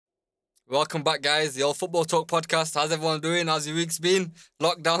Welcome back, guys. The Old Football Talk podcast. How's everyone doing? How's your week's been?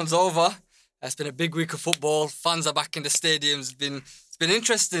 Lockdown's over. It's been a big week of football. Fans are back in the stadiums. It's been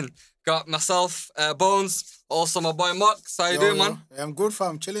interesting. Got myself, Bones, also my boy Mox. How you doing, man? Yeah, I'm good,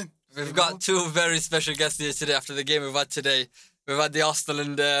 fam. Chilling. We've got two very special guests here today after the game we've had today. We've had the Arsenal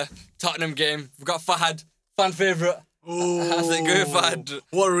and Tottenham game. We've got Fahad, fan favourite. How's it going, Fahad?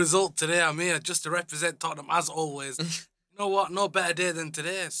 What a result today. I'm here just to represent Tottenham as always. You know what? No better day than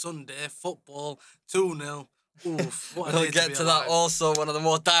today. Sunday, football, 2-0. Oof, what a We'll day get be to alive. that also. One of the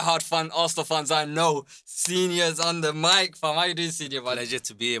more diehard Arsenal fans I know. Seniors on the mic, fam. How you doing, Senior, man? Pleasure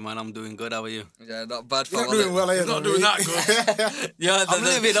to be here, man. I'm doing good. How are you? Yeah, not bad, You're fam. not doing well, are you? Not doing that good. Yeah, I'm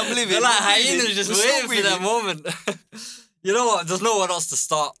living. They're like hyenas just We're waiting still for that moment. You know what? There's no one else to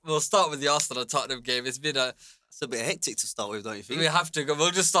start. We'll start with the Arsenal and Tottenham game. It's been It's a bit hectic to start with, don't you think? we have to go.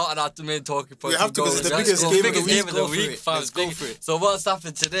 We'll just start on our main talking point. We have to, 'cause it's the Let's biggest go. game of Biggest the game week. of the Go for week, it. fam. Let's go for it. So what's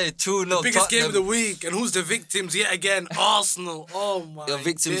happened today? 2-0 Biggest game of the Tottenham. week. And who's the victims yet again? Arsenal. Oh, my You're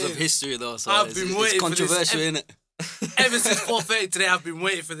victims of days. history, though. So I've it's, been it's waiting for this controversial, isn't it? Ever since 4:30 today, I've been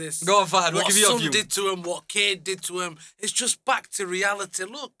waiting for this. Go on, Fahad. We'll What give you your Son view. did to him, what Kane did to him. It's just back to reality.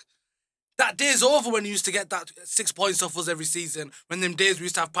 Look, that day's over when you used to get that 6 points off us every season. When them days we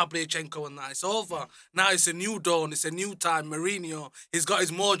used to have Pavlyuchenko and that. It's over. Now it's a new dawn. It's a new time. Mourinho, he's got his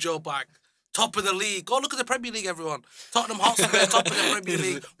mojo back. Top of the league. Go look at the Premier League, everyone. Tottenham Hotspur, top of the Premier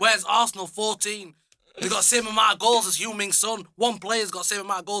League. Where's Arsenal, 14? They got the same amount of goals as Heung-min Son. One player's got the same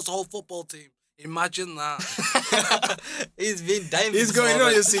amount of goals as the whole football team. Imagine that. He's been diving. He's going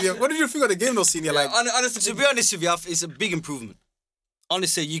on, your senior. What did you think of the game, though, senior? Like, Honestly, To be honest with you, it's a big improvement.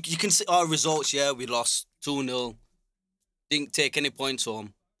 Honestly, you can see our results. Yeah, we lost 2-0. Didn't take any points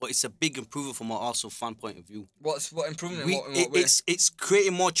home. But it's a big improvement from our Arsenal fan point of view. what improvement? We, in what way? it's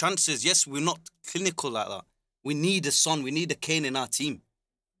creating more chances. Yes, we're not clinical like that. We need a Son. We need a Kane in our team.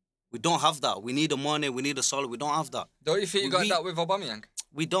 We don't have that. We need a Mane. We need a Salah. We don't have that. Don't you think you got we- that with Aubameyang?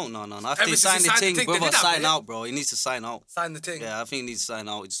 We don't. No. After Ever he since signed he the signed the thing, thing, they brother, did have sign it. out, bro. He needs to sign out. Sign the thing. Yeah, I think he needs to sign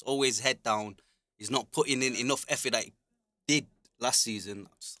out. He's always head down. He's not putting in enough effort that he did last season.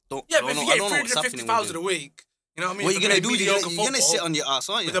 Yeah, I but don't if know, you I get don't know what's happening with 350,000 him. a week, you know what I mean? What are you for gonna playing do? You're mediocre gonna sit football on your ass,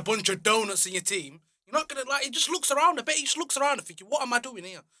 aren't with you? a bunch of donuts in your team. You're not gonna he just looks around. I bet he just looks around and thinking, what am I doing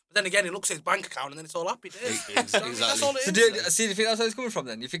here? But then again, he looks at his bank account and then it's all happy days. Exactly. That's all it is. So do you think that's where it's coming from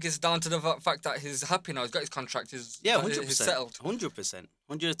then? You think it's down to the fact that he's happy now, he's got his contract, he's Yeah, he's 100%. settled? 100%.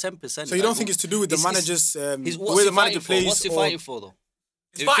 110%. so you don't think it's to do with the managers, the What's way he the manager fighting for? plays? What's he or- fighting for, though?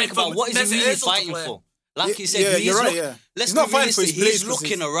 He's If you fighting think about for what is he Mesut really Ozil to fighting play. for? Like you said, Yeah, he's you're right, yeah. Let's He's be not fighting for realistic. his place, He's per se.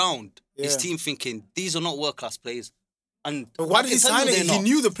 looking around his Yeah. team thinking, these are not world-class players. And But why I did can he tell sign you it? they're He not.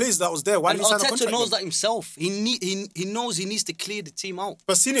 knew the players that was there. Why And did he sign a Arteta contract? knows then? that himself. He knows he needs to clear the team out.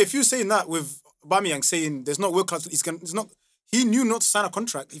 But senior, if you're saying that with Aubameyang saying there's not world class, it's not. He knew not to sign a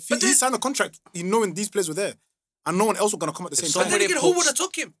contract. If he signed a contract, he knowing these players were there, and no one else was gonna come at the same But time. then somebody again, who puts- would have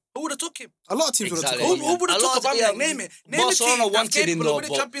took him? Who would have took him? A lot of teams would have Exactly. took Who him. would have A took lot of- Aubameyang? yeah, Name it. Name Barcelona a team that's wanted him, capable though, of winning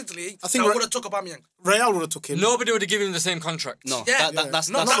but- Champions League. I think that Re- would have took Aubameyang. Real would have took him. Nobody would have given him the same contract. No, Yeah, that's not that's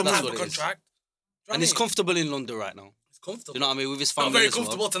that type what of it is. contract. Do you And know he's what I mean? comfortable in London right now. He's comfortable. Do you know what I mean? With his Not family very as well.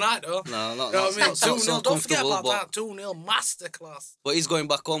 comfortable tonight, though. No, You know what I mean? not so 2-0. Don't forget comfortable, about but- that. 2-0 masterclass. But he's going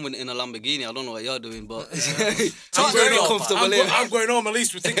back home in a Lamborghini. I don't know what you're doing, but I'm he's going very home. comfortable I'm, here. I'm going home at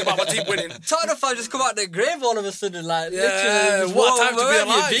least with thinking about my team winning. Tottenham fans just come out the grave all of a sudden, like Yeah, literally. just, what a whoa, time to where be have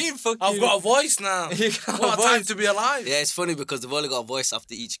you alive. been? Fuck I've you. got a voice now. You got a What a time voice. to be alive. Yeah, it's funny because they've only got a voice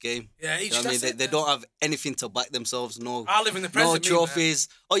after each game. Yeah, You each know what I mean? that's it, They yeah. don't have anything to back themselves. No, I live in the no present, me, man. trophies.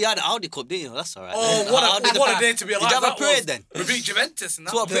 Oh, you had the Audi Cup, didn't you? That's all right. Oh, then. what How did a, the- what a day to be alive. Did you have a that parade was. then? We beat Juventus and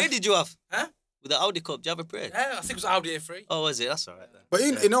that So what was- parade did you have? Huh? With the Audi Cup, did you have a parade? Yeah, I think it was Audi A3. Oh, was it? That's all right then. But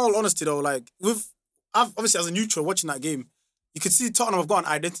in all honesty, though, like obviously as a neutral watching that game, you could see Tottenham have got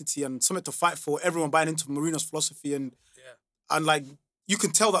an identity and something to fight for. Everyone buying into Mourinho's philosophy and like you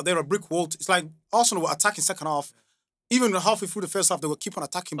can tell that they're a brick wall. It's like Arsenal were attacking second half. Even halfway through the first half, they would keep on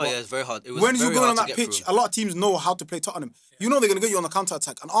attacking. Oh But yeah, it's very hard. It was when very you're going hard on to that get pitch, through. a lot of teams know how to play Tottenham. You know they're going to get you on the counter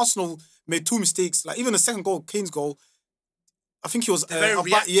attack. And Arsenal made two mistakes. Like even the second goal, Kane's goal, I think he was They're very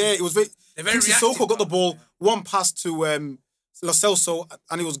reactive. yeah, it was very. They're very Sissoko reactive, got the though. ball, one pass to Lo Celso,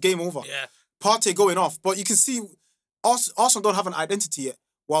 and it was game over. Yeah. Partey going off, but you can see Arsenal don't have an identity yet,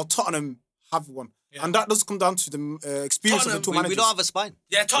 while Tottenham have one, Yeah. and that does come down to the experience of the Tottenham, two We managers. don't have a spine.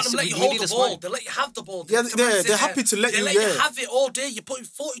 Yeah, Tottenham It's- let you we hold need the a ball. spine. They let you have the ball. Yeah, Come on, they're sit happy there. to let they you, let you yeah. have it all day. You put in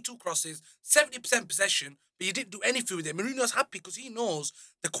 42 crosses, 70% possession, but you didn't do anything with it. Mourinho's happy because he knows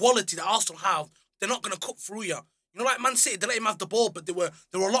the quality that Arsenal have. They're not going to cut through you. You know, like Man City, they let him have the ball, but they were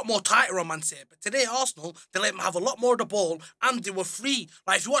a lot more tighter on Man City. But today, Arsenal, they let him have a lot more of the ball, and they were free.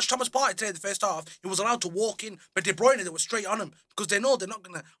 Like, if you watch Thomas Partey today, the first half, he was allowed to walk in, but De Bruyne, they were straight on him because they know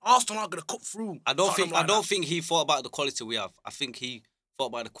Arsenal aren't gonna cut through. I don't Tottenham think he thought about the quality we have. I think he thought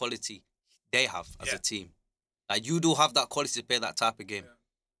about the quality they have as a team. Like, you do have that quality to play that type of game.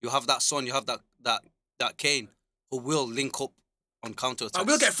 You have that Son, you have that Kane who will link up on counter attacks. And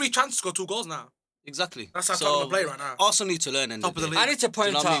we'll get 3 chances to score 2 goals now. Exactly. That's how Tottenham play right now. Arsenal need to learn. Top of the league. I need to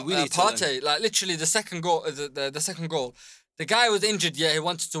point what I out mean? We need to Partey, like literally the second goal, the second goal. The guy was injured, he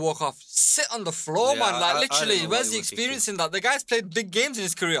wanted to walk off. Sit on the floor, Yeah, man. Like, I literally, don't know where's what he he was experiencing that? The guy's played big games in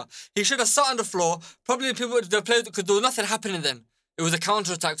his career. He should have sat on the floor. Probably people would have played, because there was nothing happening then. It was a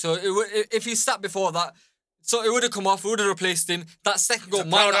counter-attack. So if he sat before that, so it would have come off, we would have replaced him. That second goal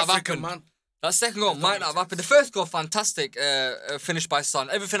might not have happened. Man. That second goal might not have happened. The first goal, fantastic finish by Son.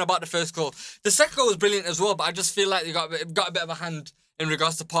 Everything about the first goal. The second goal was brilliant as well, but I just feel like you got a bit of a hand in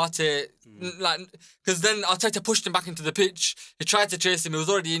regards to Partey. Like, because then Arteta pushed him back into the pitch. He tried to chase him. He was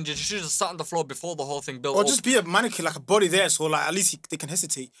already injured. He should have sat on the floor before the whole thing built Or up. just be a mannequin, like a body there, so like at least they can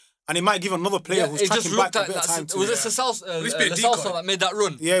hesitate. And he might give another player who's it tracking just back looked a like bit of time that. to... Was it Least be a Lo decoy. Celso that made that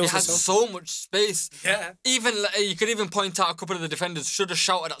run? Yeah, it he was had Lo Celso. so much space. Yeah. Even you could even point out a couple of the defenders should have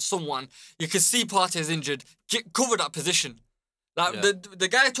shouted at someone. You could see Partey is injured. Cover that position. Like the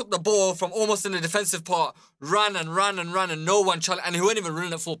guy took the ball from almost in the defensive part, ran, and no one challenged, and he wasn't even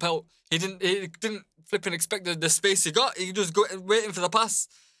running at full pelt. He didn't flipping expect the space he got. He just waiting for the pass.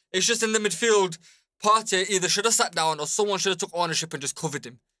 It's just in the midfield. Partey either should have sat down or someone should have took ownership and just covered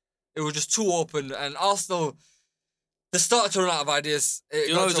him. It was just too open, and Arsenal, they started to run out of ideas.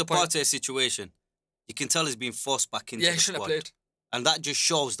 You know, it's a Partey situation. You can tell he's being forced back into Yeah, the he shouldn't squad. have played. And that just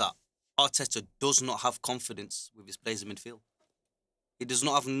shows that Arteta does not have confidence with his players in midfield. He does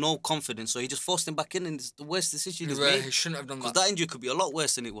not have no confidence, so he just forced him back in, and it's the worst decision he's made. He shouldn't have done Because that. that injury could be a lot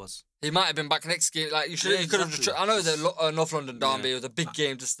worse than it was. He might have been back next game. Like you should, Yeah, you could have exactly. just. I know it was a North London derby. It was a big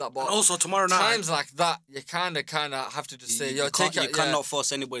game, just that. But And also tomorrow night. times like that, you kind of have to just say, You "Yo, take can't- it." you cannot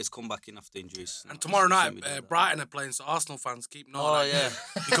force anybody to come back in after injuries. And tomorrow night, Shouldn't be doing that. Brighton are playing, so Arsenal fans keep knowing. Oh, that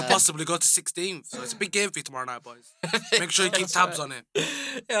yeah. You could possibly go to 16th. So it's a big game for you tomorrow night, boys. Make sure you keep tabs on it.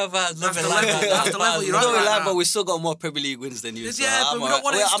 Yeah, man, love That's it the like level- that. that's the level you're We at don't right lie, now. but we still got more Premier League wins than you. Yeah, so but I'm we don't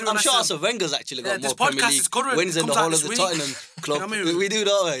want it to do I'm sure less than- Arsene Wenger's actually got Yeah, this more Premier podcast League is current. wins It than the comes out whole of this the week. Tottenham club. You know what I mean? We do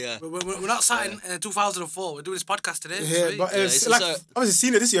that, yeah. We're not sat in 2004. We're doing this podcast today. this Yeah, week. but Yeah, it's it's like, just obviously,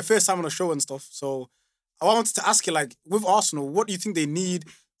 seeing it, this is your first time on a show and stuff. So I wanted to ask you, like, with Arsenal, what do you think they need?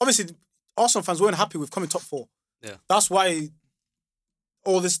 Obviously, Arsenal fans weren't happy with coming top 4. Yeah. That's why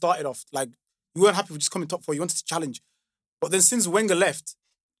all this started off. Like, you weren't happy with just coming top 4. You wanted to challenge. But then since Wenger left,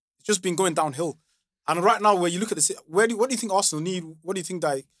 it's just been going downhill. And right now, where you look at this, what do you think Arsenal need? What do you think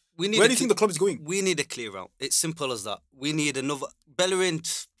that? We need Where a do you think the club is going? We need a clear out. It's simple as that. We need another. Bellerin,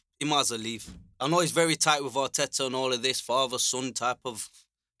 he might as well leave. I know he's very tight with Arteta and all of this father-son type of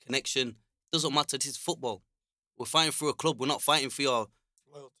connection. Doesn't matter. This is football. We're fighting for a club. We're not fighting for your...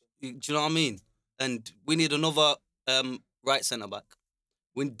 Do you know what I mean? And we need another right centre-back.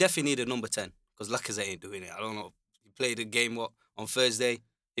 We definitely need a number 10. Because Lacazette ain't doing it. I don't know. He played a game, on Thursday?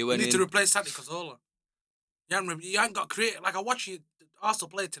 He You went need in. to replace Santi Cazorla. You ain't got creative. Like, I watched you, Arsenal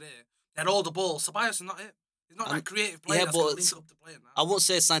play today. They had all the balls. Ceballos is not it. He's not that creative player yeah, that's going to but link up the play. I won't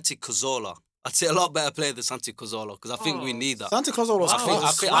say Santi Cazorla. I'd say a lot better player than Santi Cazorla because I think we need that. Santa Claus was Wow.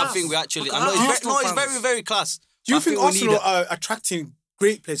 class. I think we actually. Look I at know that he's Arsenal very, fans. very class. Do you I think we need Arsenal it. are attracting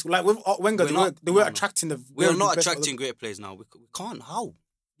great players? Like with Wenger, they were No. attracting the. We are very not best of attracting great players now. We can't. How?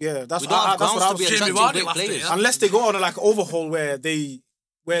 Yeah, that's We don't have that's what grounds I to was be saying. Jamie attracting Vardy great left it, players. yeah. Unless they go on like overhaul where they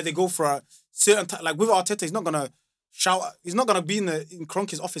go for a certain like with Arteta, he's not gonna shout. He's not gonna be in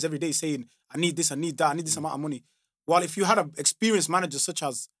Kroenke's office every day saying, "I need this, I need that, I need this amount of money." While if you had an experienced manager such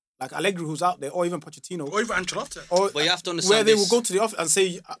as like Allegri who's out there, or even Pochettino, Or even Ancelotti. or But you have to understand where they this. will go to the office and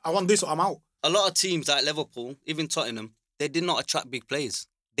say, "I want this or I'm out." A lot of teams like Liverpool, even Tottenham, they did not attract big players.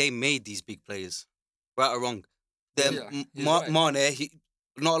 They made these big players, right or wrong. Them Yeah, he's right. Mane,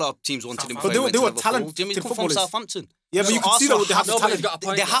 not a lot of teams wanted him. But before they he were- went they to were Liverpool. talented Do you mean he come from footballers. Southampton? Yeah, but So you can see that Arsenal they have the Nobody's talent. got a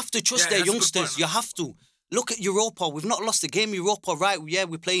point They there. have to trust Yeah, their that's a good youngsters. point, You man. have to. Look at Europa. We've not lost a game. Europa, right? Yeah,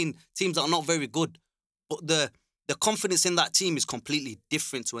 we're playing teams that are not very good. But the confidence in that team is completely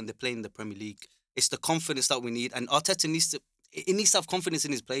different to when they're playing in the Premier League. It's the confidence that we need. And Arteta needs to have confidence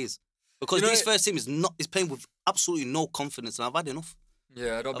in his players. Because You know, this first team is playing with absolutely no confidence. And I've had enough.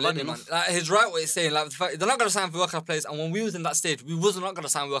 Yeah, I don't I've blame had him, man. enough. Like, he's right what he's saying. Like, the fact, they're not going to sign for world-class players. And when we was in that stage, we was not going to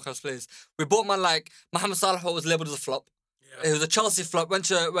sign world-class players. We bought man like Mohamed Salah, who was labelled as a flop. He was a Chelsea flop. Went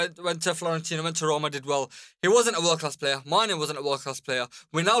to Fiorentina. Went to Roma. Did well. He wasn't a world class player. Mane wasn't a world class player.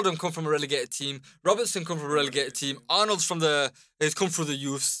 Wijnaldum come from a relegated team. Robertson come from a relegated team. Arnold's he's come through the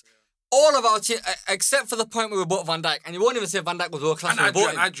youths. All of our team, except for the point where we bought Van Dijk, and you won't even say Van Dijk was world class. And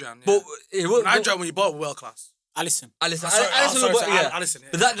Adrian. But Adrian when you bought world class. Alisson. Alisson, Alisson, yeah.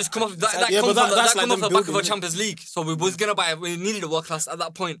 But that just come off. That Yeah, come but that's from like the them back of a building, Champions League. So we was gonna buy. We needed a world class at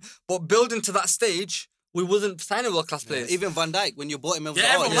that point. But building to that stage, we wasn't signing world class players. Even Van Dijk, when you bought him, it was Yeah,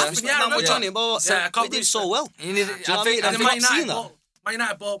 like, everyone oh, laughing, spent yeah, that much yeah. on him, but Yeah, I can't we did believe so that. well. You need, Do you know I what I think. mean? I And then think seen Man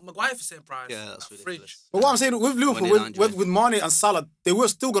United bought Maguire for the same price. Yeah, that's Fridge. ridiculous. But what I'm saying with Liverpool, Winning with Mane and Salah, they were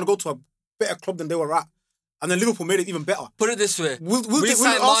still going to go to a better club than they were at. And then Liverpool made it even better. put it this way: We'll we get-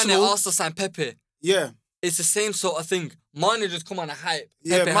 signed we'll Mane, Arsenal- Arsenal signed Pepe. Yeah. It's the same sort of thing. Mane just come on a hype.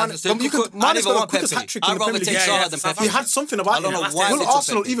 Yeah, Pepe Mane, hasn't. So Mane's even got the want quickest Pepe. hat trick I'd in the rather Premier take League. Salah yeah, than South Pepe. He had something about I him. don't know Last why year. Will they took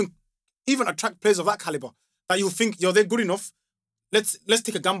Arsenal Pepe. even attract players of that caliber that you think, they're good enough? Let's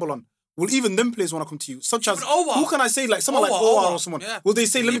take a gamble on. Will even them players want to come to you? Such as, Even Owa. who can I say, like someone like Owa. Owa or someone? Yeah. Will they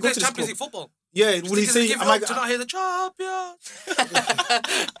say, let He me go plays to this Champions club? League football. Yeah, will he say, give am it I... up to not hear the champion?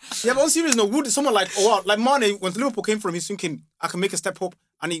 Yeah, but on serious note, would someone like Owa, like Mane, when Liverpool came for him, he's thinking, I can make a step up,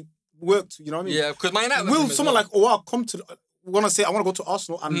 and he worked, you know what I mean? Yeah, because Man United. Will someone like Owa come to... Want to say I want to go to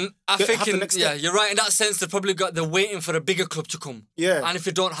Arsenal and I have think the next step? you're right in that sense. They're probably they're waiting for a bigger club to come. Yeah. And if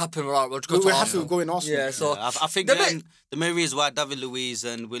it don't happen, we'll go We're to happy Arsenal. with going Arsenal. Yeah, so Yeah, I think The the main reason why David Luiz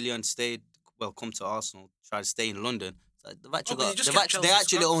and Willian come to Arsenal, try to stay in London. They've actually but you just they get actually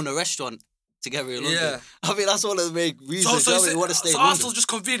Chelsea scraps. own a restaurant together in London. Yeah. I mean, that's one of the main reasons why we want to stay in London. Arsenal's just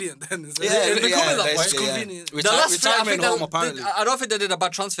convenient then. Is it? Yeah, It's becoming that way. It's basically, yeah. convenient. Retirement home, apparently. I don't think they did a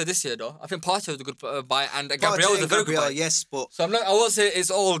bad transfer this year, though. I think Partey was a good buy, and Gabriel was a very good buy. Yes, but So I will say it's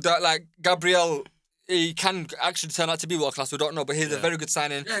all that, like Gabriel. He can actually turn out to be world class. We don't know, but he's a very good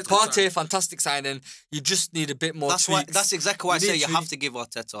signing. Yeah, it's a good Partey, signing. fantastic signing. You just need a bit more. that's tweaks. exactly why I You say need you to- have to give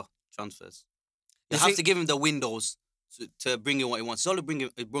Arteta transfers. You You have think- to give him the windows to bring in what he wants. He's only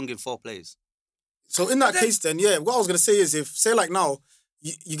bringing 4 players. So in that case, then, yeah, what I was gonna say is, if say like now,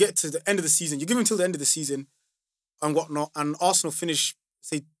 you get to the end of the season, you give him till the end of the season, and whatnot, and Arsenal finish.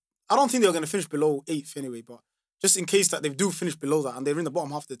 Say, I don't think they're gonna finish below 8th anyway, but just in case that they do finish below that and they're in the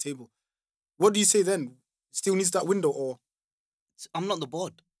bottom half of the table, what do you say then? Still needs that window, or I'm not the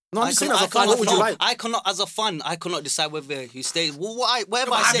board. no? I'm just saying as a fan, what would you like? I cannot, as a fan, I cannot decide whether he stays. Whether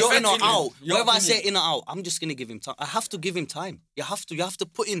but I say your in or opinion, out, your whether I say opinion. in or out, I'm just gonna give him time. I have to give him time. You have to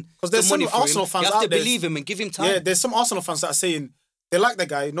put in the there's some money for Arsenal him. fans You have to out there- believe him and give him time. Yeah, there's some Arsenal fans that are saying they like the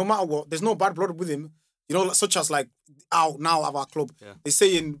guy no matter what. There's no bad blood with him, you know, such as like out now of our club. Yeah. They're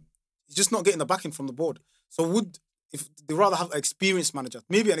saying he's just not getting the backing from the board. So if they rather have an experienced manager,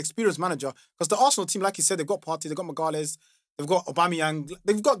 maybe an experienced manager, because the Arsenal team, like you said, they've got Partey, they've got Magalhaes, they've got Aubameyang,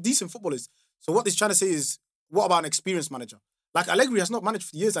 they've got decent footballers. So what he's trying to say is, what about an experienced manager? Like Allegri has not managed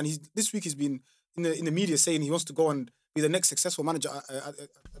for years, and this week he's been in the media saying he wants to go and be the next successful manager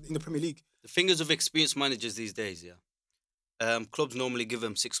in the Premier League. The fingers of experienced managers these days, clubs normally give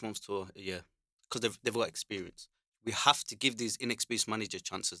them 6 months to a year because they've got experience. We have to give these inexperienced managers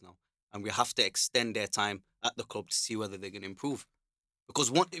chances now, and we have to extend their time at the club to see whether they're going to improve. Because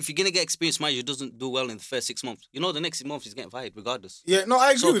if you're going to get experienced manager who doesn't do well in the first 6 months, the next 6 months he's getting fired regardless. Yeah, no, I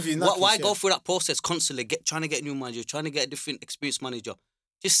agree So with you. In that why case, go yeah. through that process constantly, trying to get a new manager, trying to get a different experienced manager?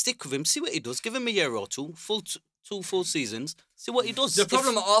 Just stick with him, see what he does. Give him a year or two, two full seasons, see what he does. The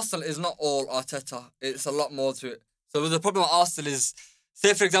problem with Arsenal is not all Arteta. It's a lot more to it. So the problem with Arsenal is,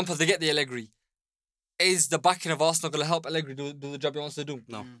 say for example, they get the Allegri. Is the backing of Arsenal going to help Allegri do the job he wants to do?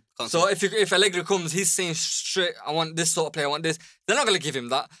 No. Can't So see it. if Allegri comes, he's saying straight, I want this sort of player, I want this. They're not going to give him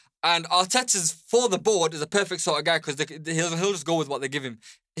that. And Arteta's for the board is a perfect sort of guy because he'll just go with what they give him.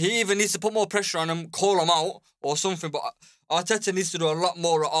 He even needs to put more pressure on him, call him out or something. But Arteta needs to do a lot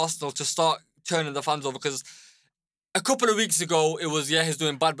more at Arsenal to start turning the fans over, because a couple of weeks ago, it was, he's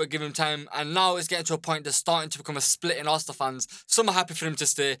doing bad, but give him time. And now it's getting to a point that's starting to become a split in Arsenal fans. Some are happy for him to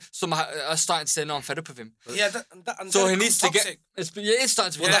stay. Some are starting to say, no, I'm fed up with him. Yeah, and So then he it needs to becomes get... toxic. It's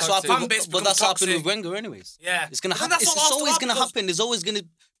starting to be Well, that's what toxic. fan base happened. But that's becomes what happened with toxic. Wenger, anyways. Yeah. It's gonna But then happen. that's It's what always Arsenal gonna because- happen. There's always gonna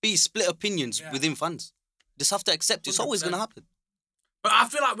be split opinions Yeah. within fans. Just have to accept it's always 100%. gonna happen. But I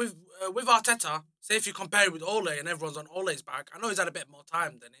feel like with Arteta, say if you compare it with Ole and everyone's on Ole's back, I know he's had a bit more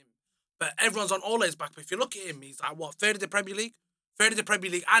time than him, but everyone's on Ole's back. But if you look at him, he's like what, third of the Premier League,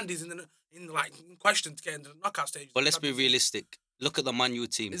 and he's in question to get into the knockout stage. But let's be realistic. Look at the Man U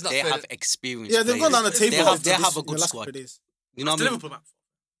team. It's not They fair. have experience. Yeah, they've gone down the table. They after have this- a in the good last squad. couple of days. You know what I mean? Liverpool, man.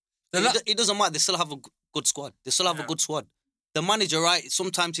 They're not- It doesn't matter. They still have a good squad. They still have a Yeah. good squad. The manager, right?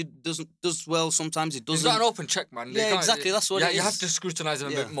 Sometimes he does well. Sometimes he He's doesn't. got an open check, man. Yeah, exactly, that's what Yeah, it you is. have to scrutinise him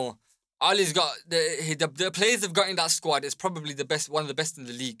a Yeah. bit more. Ali's got the players they've got in that squad is probably the best, one of the best in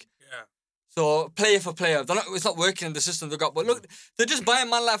the league. Yeah. So player for player, it's not working in the system they've got. But look, they're just buying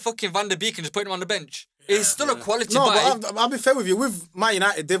a man like fucking Van der Beek and just putting him on the bench. It's still a quality No, buy. but I'll be fair with you. With Man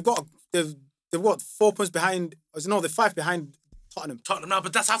United, they've got 4 points behind. No, they're 5 behind Tottenham. Tottenham now,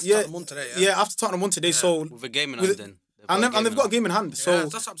 but that's after Yeah, Tottenham won today. Yeah. after Tottenham won today. So With a game in with- hand, then. and they've got a game in hand. So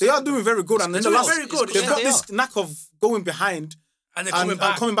that's what I'm they are saying. doing very good. And in the doing last, very good. they've Yeah, got they this are. knack of going behind And they're and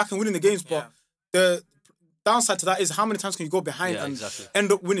coming back and winning the games. But the downside to that is how many times can you go behind Yeah, and exactly.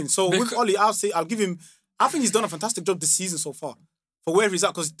 end up winning? So with Oli, I'll give him. I think he's done a fantastic job this season so far for where he's at,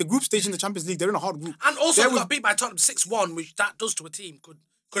 because the group stage in the Champions League, they're in a hard group. And also They're they with- got beat by Tottenham 6-1, which that does to a team could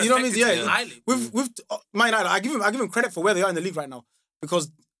You know what I mean? affect it Yeah. highly. With Man United, I give him credit for where they are in the league right now, because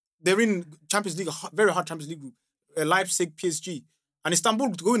they're in Champions League, very hard Champions League group. Leipzig, PSG, and Istanbul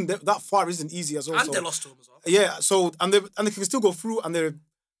going that far isn't easy as well. And so, they lost to him as well. Yeah, so and they can still go through, and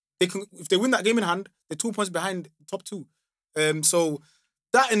they can, if they win that game in hand, they're 2 points behind top two. So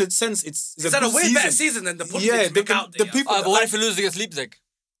that in a sense, it's Is that a way better season than the Pundits Yeah, make out the there? people. But what if we lose against Leipzig?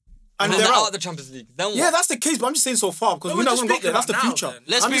 and And they're they're out out. of the Champions League. Then what? Yeah, that's the case, but I'm just saying so far, because No, we're we're not just going to get there. That's the speaking about future. now, then.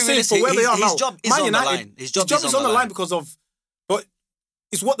 Let's I'm be just saying for realistic. where they are His now. job is Man on the United, line. His job is is on the line line. because of, but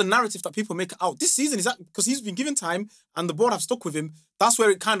it's what the narrative that people make out. This season is that because he's been given time and the board have stuck with him. That's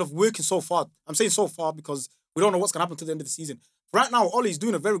where it kind of working so far. I'm saying so far because we don't know what's going to happen to the end of the season. Right now, Ollie's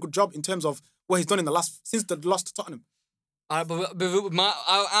doing a very good job in terms of what he's done since the loss to Tottenham.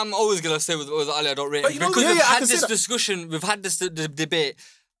 I'm always gonna say with Ali, I don't rate But him you know, because yeah, we've yeah, I had can see this that. discussion, we've had this debate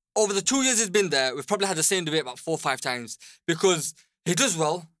over the 2 years he's been there. We've probably had the same debate about 4 or 5 times because he does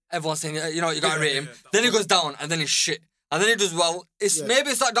well. Everyone's saying, you know, you gotta rate him. Then he goes down and then he's shit. And then he does well. Maybe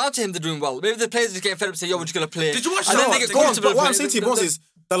it's not down to him they're doing well. Maybe the players just getting fed up and say, yo, we're just gonna play. Did you watch and that? then they get Go on, comfortable. But what I'm playing. saying to you, boss, is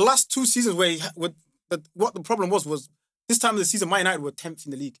the last 2 seasons where what the problem was this time of the season, Man United were 10th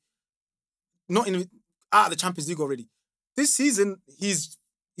in the league, not out of the Champions League already. This season, he's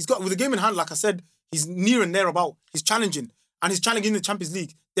got, with the game in hand, like I said, he's near and there about. He's challenging, and he's challenging in the Champions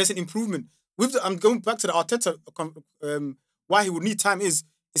League. There's an improvement. I'm going back to the Arteta. Why he would need time is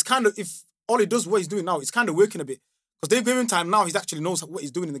it's kind of, if all he does what he's doing now, it's kind of working a bit because they've given him time now. He actually knows what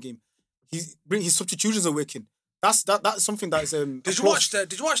he's doing in the game. His substitutions are working. That's something that is. Did you watch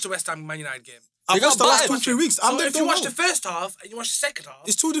the West Ham Man United game? I've They got watched the last battered. 2-3 weeks. So they've if you done watch well. the first half and you watch the second half,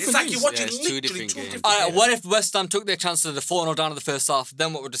 It's 2 different it's like games. you're watching Yeah, it's 2 literally different 2 games. different Alright, games. what if West Ham took their chances of the 4-0 down in the first half?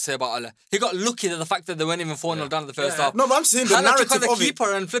 Then what would you say about Ali? He got lucky that the fact that they weren't even 4-0 down in the first Yeah. half. No, but I'm just saying the Haller took narrative on the of it.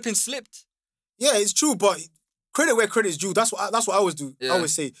 keeper and flipping slipped. Yeah, it's true, but credit where credit is due. That's what I always do. Yeah. I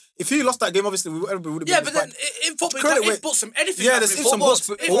always say, if he lost that game, obviously everybody would have Yeah, been but then disappointed. in football, Credit you where- can't put some anything. Yeah, happen there's in ifs and football. buts.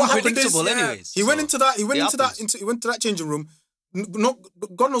 But what happened is, Unpredictable yeah. anyways. He went so into that. He went it into that. happens. He went to that changing room.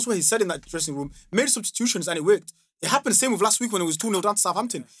 God knows what he said in that dressing room. Made substitutions and it worked. It happened the same with last week when it was 2-0 down to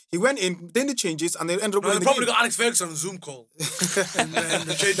Southampton. He went in, then the changes, and they ended up No, they winning the probably game. got Alex Ferguson on a Zoom call. in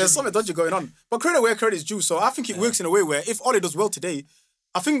the changing There's something dodgy going on. But credit where credit is due. So I think it works in a way where if Ole does well today,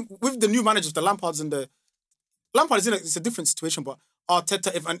 I think with the new managers, the Lampards and the Lampard is it's a different situation. But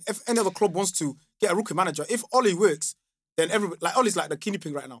Arteta, if any other club wants to get a rookie manager, if Ole works, then Ole's like the guinea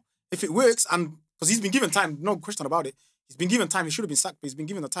pig right now. If it works, and because he's been given time, no question about it. He's been given time. He should have been sacked, but he's been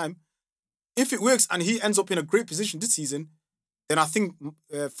given the time. If it works and he ends up in a great position this season, then I think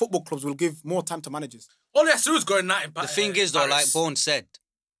football clubs will give more time to managers. All he has to do is go in that. The thing is, though, like Bones said,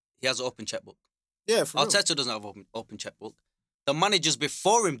 he has an open checkbook. Yeah, for real. Arteta doesn't have an open checkbook. The managers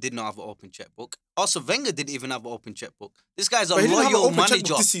before him did not have an open checkbook. Also, Wenger didn't even have an open checkbook. This guy's a But he didn't have an loyal open checkbook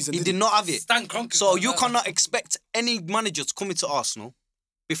manager. this season, He did did he? not have it. Stan Kroenke. So you cannot expect any manager to come into Arsenal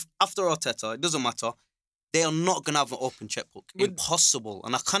after Arteta. It doesn't matter. They are not going to have an open checkbook. Impossible.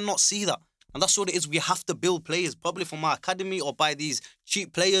 And I cannot see that. And that's what it is. We have to build players, probably from our academy or buy these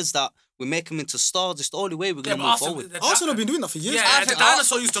cheap players that we make them into stars. It's the only way we're going to move forward. Arsenal have been doing that for years. Yeah, I the think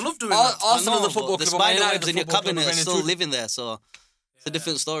dinosaur used to love doing that. Arsenal, I know, the football but the club, Man spider United, webs the in your football club, cabinet are are still very living there, so it's a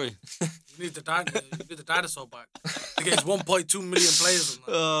different story. You need the dinosaur back. To get his 1.2 million players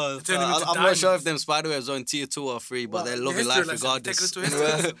on that. Turn him into I'm not sure if diamonds. them spider webs are in tier 2 or 3, but they're Well, loving history life lesson. regardless. Take us to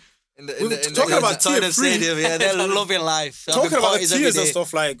history. Talking about tier Tottenham 3, Stadium, yeah, they're loving life. talking Having about the parties every tiers and day.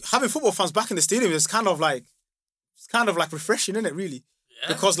 stuff, like having football fans back in the stadium is kind of like refreshing, isn't it? Really,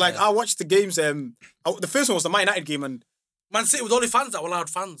 because I watched the games. The first one was the Man United game, and Man City with only fans that were allowed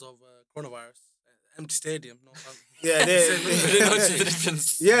fans of coronavirus. Empty stadium. No fans. yeah, Notice the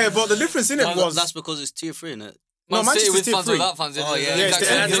difference. yeah. But the difference in it was That's because it's tier 3, innit? No, Man City Manchester's with tier fans or 3. without fans. Oh, yeah. yeah, it's the,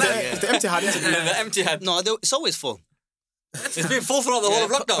 exactly. it's the empty had. Isn't it? The empty head. No, it's always full. It's been full throughout the whole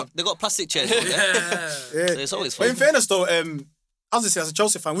of lockdown. They got plastic chairs. Yeah. Yeah. So it's always But full. in fairness, though, as I say, as a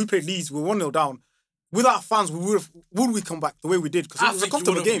Chelsea fan, we played Leeds. We were 1-0 down. without fans, would we come back the way we did? Because I it was a think you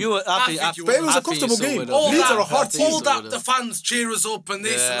comfortable would've. game. You were, I I think think, you But it was I a think comfortable so game. would've. All Leeds that, are a hard team. all that the fans cheer us up and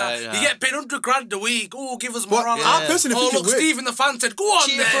this and that. Yeah. You get paid $100,000 a week. Oh, give us But more. I personally Oh, think look, it's weird. Stephen the fan said, "Go on,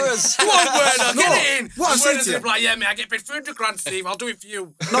 Cheer then. for us. Go on, Werner, No, get it in." what I'm And saying Werner's to you- like, "Yeah, man, I get paid $300,000, Steve. I'll do it for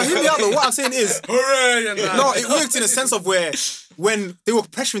you." No, hear me out though. What I'm saying is, Hooray! And that. no, it worked in a sense of where when they were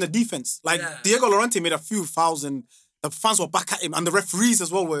pressuring the defense, like Yeah. Diego Llorente made a few fouls and the fans were back at him, and the referees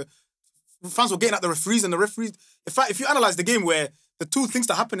as well fans were getting at the referees, and the referees. In fact, if you analyze the game, where the two things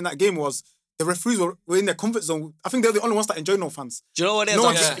that happened in that game was the referees were in their comfort zone. I think they're the only ones that enjoy no fans. Do you know what it is? No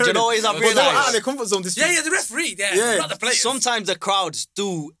I've- one's Do you know what it is? I've But they were out of realised? their comfort zone this Yeah, week. yeah, the referee. Yeah, Yeah. not the players. Sometimes the crowds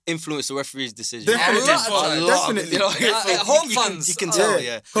do influence the referee's decision. Definitely. A lot of times. Definitely. You know, home you fans. You can tell,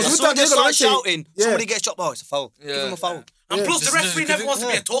 Yeah. yeah. 'Cause As with soon that as they Diego start Llorente- shouting, yeah. somebody gets chopped. Oh, it's a foul. Give Yeah. him a foul. And Yeah. plus, the Just- referee just never give it- wants to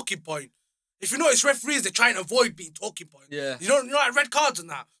be yeah. a talking point. If you notice, referees, they're trying to avoid being talking points. Yeah. You know, like red cards and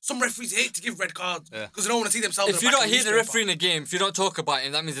that. Some referees hate to give red cards Yeah. because they don't want to see themselves. If in you the back don't of hear the newspaper. referee in a game, if you don't talk about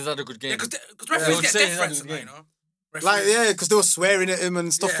him, that means he's had a good game. Yeah, because referees would get say death he's threats had and a that, good you know. Like, Referees- yeah, because they were swearing at him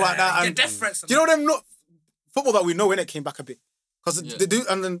and stuff like that. Get And death threats. do you know them? Not football that we know when it came back a bit, because Yeah. they do.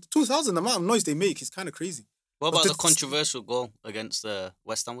 And then 2000, the amount of noise they make is kind of crazy. What But about the this- controversial goal against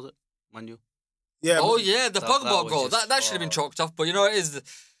West Ham, was it? Man U? Yeah. Oh yeah, the That Pogba was goal. just- That should have been chalked off. But you know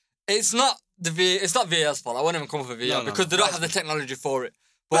it's not it's not VAR's fault. I won't even come for VAR No, because they don't have the technology for it.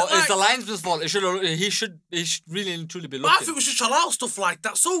 But But it's the like- linesman's fault. He should really and truly be But I looking. think we should allow stuff like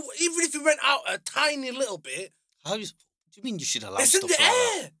that. So even if it went out a tiny little bit, How do you mean you should allow it's in stuff the like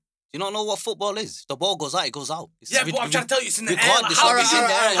that? air. Do you not know what football is? The ball goes out, it goes out. It's Yeah, but I'm trying to tell you, it's in the air. regardless, Like, how it's can in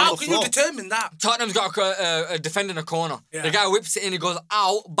the air you, on how the can you floor. determine that? Tottenham's got a defender in a corner. Yeah. The guy whips it in, he goes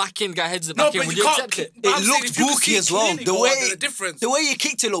out, back in, guy heads it No, back in. but Would you you can't. accept it? But It I'm saying looked if you could see booky as well. clearly The go, way there's a difference. the way you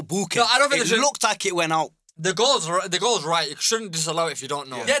kicked it looked booky. No, I don't think it it should- looked like it went out. The goal's right. You shouldn't disallow it if you don't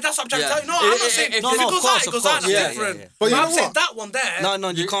know. Yeah, that's what I'm trying Yeah. to tell you. No, I'm If- not saying if- if no, it no, goes of out, course, it of goes course. out. That's Yeah, different. yeah, yeah. But you know I'm saying what? that one there. No,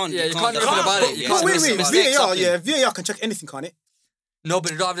 you can't. yeah, you you can't can't do anything about it. You Yeah, can't No, wait, miss wait. mistakes VAR, happen. yeah, VAR can check anything, can't it? No,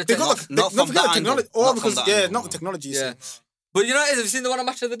 but they don't have the They got technology. the, Not they, from forget that the technology, angle. or Not because from that yeah, angle, not the no. technology. You Yeah. see. But you know, have you seen the one on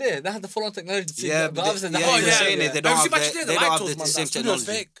Match of the Day? They had the full-on technology. to- Yeah, but but obviously they- that yeah, was- you're saying it, they don't Have you have seen the- Match of they the don't have Day? the Man, same that studio's technology.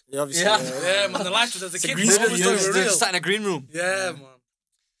 fake. Yeah, obviously. Yeah. Yeah, man, the lights as a kid. They always thought they were just real. sat in a green room. Yeah, man.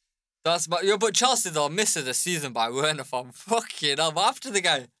 That's but Chelsea though misses the season by Werner fam. Fucking hell. But after the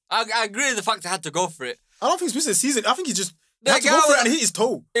guy, I agree with the fact they had to go for it. I don't think he's missing the season. I think he just The had to guy go for it was- and hit his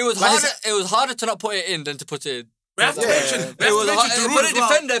toe. It was Like, harder. It was harder to not put it in than to put it in. We have to Yeah. mention, It was Giroud hard, as but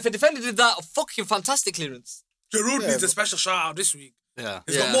well. if a defender did that, fucking fantastic clearance. Giroud Yeah, needs a but- special shout out this week. Yeah.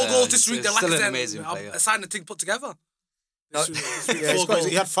 He's Yeah. got more goals this He's week than still an Lacazette. amazing player. Signed the thing put together. This week, Yeah, four goals.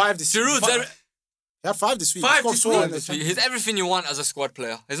 he had 5 this week. Giroud's He had 5 this week. Five He scored this 4 week. in the Champions He's everything you want as a squad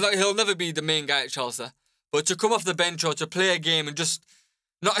player. He'll never be the main guy at Chelsea. But to come off the bench or to play a game and just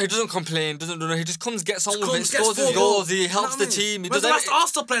he doesn't complain, doesn't do nothing. He just comes, gets on with it, Comes, gets scores his 4 goals, he You know helps what the I mean? team. He When's does the last everything.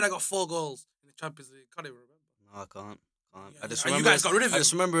 Arsenal player that got 4 goals in the Champions League? Can't even remember. No, I can't. Yeah, I just and you remember. guys got rid of I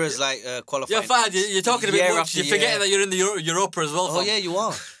just him. remember as like qualifying. Yeah, Fad, you're talking a bit Year much. after You're forgetting year. that you're in the Europa as well. Oh fam. yeah, you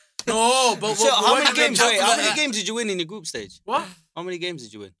are. No, but So how when many you get games? Champions Wait, how League- many games did you win in your group stage? What? How many games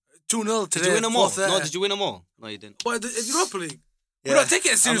did you win? 2-0 today. Did you win them all? fourth, No, did you win them all? No, you didn't. What, the Europa League? Yeah. We don't take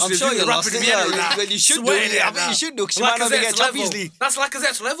it as seriously. I'm sure as you lost Rapid it. Vienna Yeah, and that. well, you should do Sweating it. I at think you that. should do, 'cause you might not even Lacazette's get Champions level. League. That's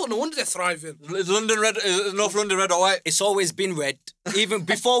Lacazette's level. No wonder they're thriving. Is London red? Is North London red or white? It's always been red. Even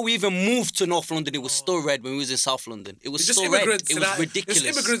before we even moved to North London, it was still red when we was in South London. It was It's just still red. immigrants It to was that- ridiculous.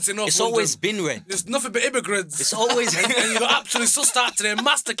 there's immigrants in North It's London. always been red. There's nothing but immigrants. It's always and you got absolutely sussed out today.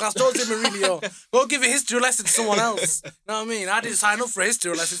 Masterclass, Jose Mourinho. Go give a history lesson to someone else. You know what I mean? I didn't sign up for a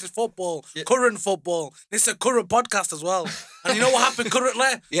history lesson. This is football, current football. This is a current podcast as well. And you know what happened currently?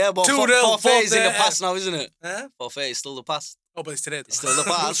 Yeah, but 2-0, forfeit is in the 4-30. past now, isn't it? Huh? Forfeit is still the past. Oh, but it's today. It's still the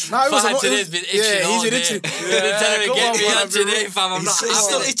past. No, it was Fad a, today's been itching yeah, all he's been day. itching. He's been telling me come get on, me man, up today, fam. I'm not He's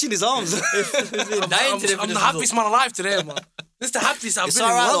still happy. itching his arms. He's been dying today for I'm this the happiest result. man alive today, man. This is the happiest I've It's been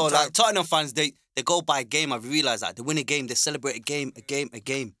in alright a though. long time. Like Tottenham fans, they go by game. I've realised that they win a game, they celebrate a game.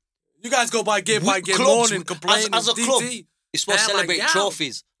 You guys go by game, Clubs, moaning, complaining. as a club, DT. you're supposed to Hairline celebrate gown.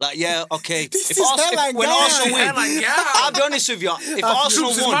 trophies. Like, yeah, okay. This If is Arsenal, hairline when gown. Arsenal win, Hairline gown. I'll be honest with you. If Arsenal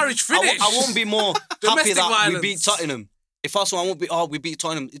Troops' won, marriage finished. I won't be more happy Domestic that we violence. beat Tottenham. If Arsenal, I won't be. Oh, we beat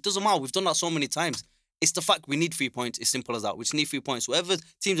Tottenham. It doesn't matter. We've done that so many times. It's the fact we need 3 points. It's simple as that. We just need 3 points. Whatever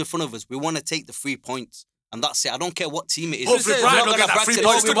team's in front of us, we want to take the 3 points. And that's it. I don't care what team it is. Hopefully We're Brighton not will gonna get that practice, 3 oh,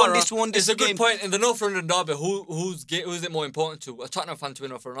 points we won tomorrow. this, we won this It's a good game. point. In the North London derby, who's it more important to? A Tottenham fan to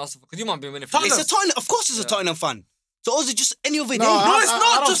win or for an Arsenal? Because you might be winning for It's a Tottenham. Of course, it's a Tottenham fan. So is it just any other No, day? it's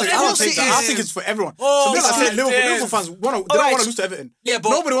not just I don't everyone. think that. I think it's for everyone. Oh, so like I said, my Liverpool days. fans they don't Alright, want to lose to Everton. Yeah, but-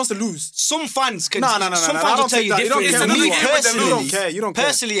 nobody wants to lose. Some fans can. No. Some I fans will don't tell think you that. You don't differently. care. For another me game with the personally, You don't care. You don't care.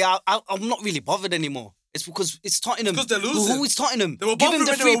 personally, I'm not really bothered anymore. It's because it's Tottenham. It's 'cause they're losing. Who is Tottenham? They were Give them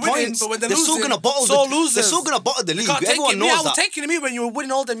bothered the when they 3 were winning, points. but when they're still losing, gonna bottle so the. losers. They're still gonna bottle the You league. can't take Everyone it. knows I was that. taking me when you were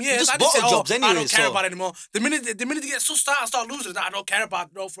winning all them years. just I didn't say, bottle jobs I anyway, don't care so- about it anymore. The minute they get sussed out and start losing, I don't care about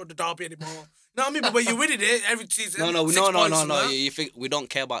for the derby anymore. You know what I mean? But when you're winning it every season, No. 6 points and that, You think we don't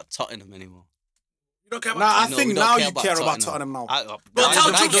care about Tottenham anymore? you don't care Nah, about I Tottenham. think we don't now care you about care about Tottenham now. Well,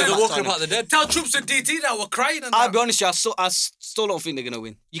 tell Now Troops they're and walking Tottenham. about the dead. Tell Troops and DT that we're crying and I'll that. be honest, with you, I still don't think they're gonna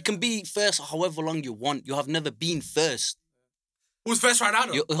win. You can be first however long you want. You have never been first. Who's first right now,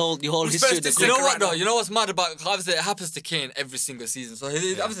 though? Your whole Who's history first of the is You know second what right though? now. You know what's mad about? Obviously, it happens to Kane every single season. So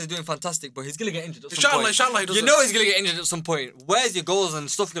he's obviously doing fantastic, but he's gonna get injured at some point. Inshallah, he doesn't. You know he's gonna get injured at some point. Where's your goals and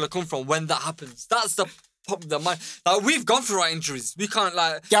stuff gonna come from when that happens? That's the man. Like we've gone through our injuries. We can't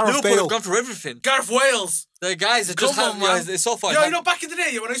like Gareth Liverpool Bale. have gone through everything. Gareth Wales. The guys are Come just on, man. it's so far. Yo, you know, back in the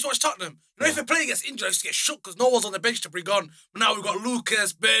day, when I used to watch Tottenham, you know, if a player gets injured, I used to get shook because no one's on the bench to bring on. But now we've got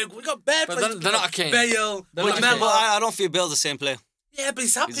Lucas, Berg, we got bare But players. they're not a Kane. Bale, They're not a Lamella. Kane. But I don't feel Bale's the same player. Yeah, but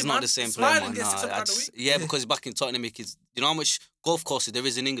he's happy, He's man. not the same He's player, smiling, man. gets Nah, 600 I a just- week. yeah, because he's back in Tottenham. You know how much golf courses there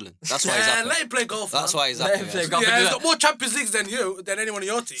is in England. That's why he's Yeah, happy. let him play golf, That's man. why he's Let happy. him play yes. golf. Yeah, he's got more Champions Leagues than anyone on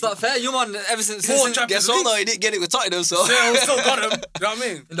your team. It's not fair. You man, ever since More since- Champions Guess what though? He didn't get it with Tottenham, so. Still, still got him. You know what I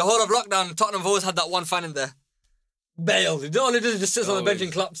mean? in the whole of lockdown, Tottenham have always had that one fan in there. Bale. All he does is just sits on the bench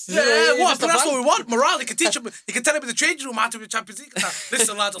and claps. Yeah, He's what? just a But that's fan. what we want. Morale. He can teach him. He can tell him in the changing room how to be Champions League. And that.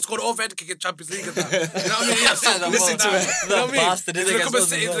 Listen, lads, I scored overhead kick in Champions League. And that. You know what I mean? Yeah, That listen to ball. it. You know what I mean? Bastard, He's isn't gonna it, come and against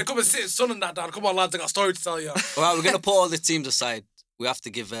sit. us He's as gonna come and sit his son and that down. Come on, lads, I got a story to tell you. All right, we're gonna put all the teams aside. We have to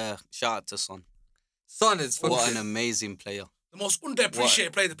give a shout out to Son. Son is What an fucking. amazing player! The most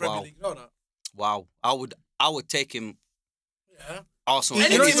underappreciated player in the Premier Wow. League. You know that? Wow, I would take him Yeah. Arsenal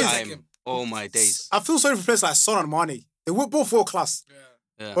Anyone any would take time. him. Oh my days! I feel sorry for players like Son and Mane. They were both world class, Yeah.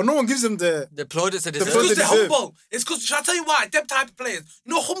 Yeah. but no one gives them the. The plaudits are The It's Because because they they're deserve. humble. It's because, shall I tell you why? Them type of players,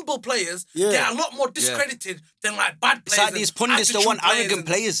 you know, humble players Yeah. get a lot more discredited than like bad It's players. like these and pundits that attitude want arrogant and-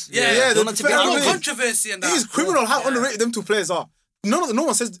 players. Yeah, Yeah, They the want to be fair There's no play. arrogant. controversy and that. It is criminal how Yeah. underrated them two players are. No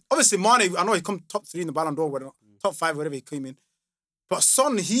one says. Obviously, Mane. I know he come top 3 in the Ballon d'Or, whatever, top 5, whatever he came in. But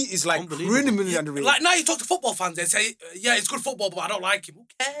Son, he is like Unbelievable. criminally underrated. Like now you talk to football fans, they say, yeah, it's good football, but I don't like him. Who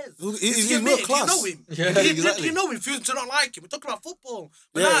cares? He's Is he a world mate? Do you class. know him? Yeah, do you, exactly. do you know him? For you to not like him. We're talking about football.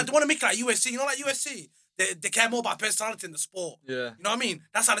 But Yeah. now they want to make it like UFC. You know, like UFC? They care more about personality in the sport. Yeah. You know what I mean?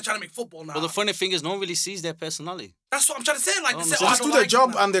 That's how they're trying to make football now. But the funny thing is, no one really sees their personality. That's what I'm trying to say. Like, Oh, they no, say, so I Just don't do their like job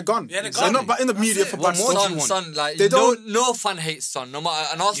him now. and they're gone. Yeah, they're They're gone. not back in the That's media it. for What bad more do stuff. you want? Son, like They don't- no fan hates Son. No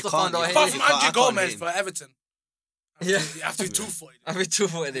matter an Arsenal fan can't- don't you hate Apart him. from I Andrew can't Gomez hate him. for Everton. Yeah. After 2-footed. I've been too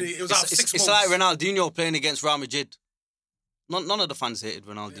for him. It was out It's, 6 it's months. like Ronaldinho playing against Real Madrid. None of the fans hated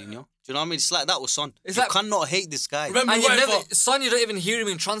Ronaldinho. Do you know what I mean? It's like that with Son. It's You like- cannot hate this guy. Remember, And we you went never, for- Son, you don't even hear him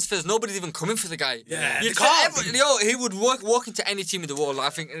in transfers. Nobody's even coming for the guy. Yeah, You they can't can't. ever, he would walk into any team in the world.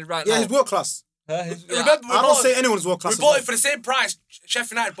 I think right Yeah, now. he's world class. Remember, we I don't bought- say anyone's world class. We bought it for the same price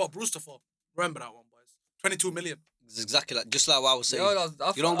Sheffield United bought Brewster for. Remember that one, boys? 22 million. It's exactly like just like what I was saying.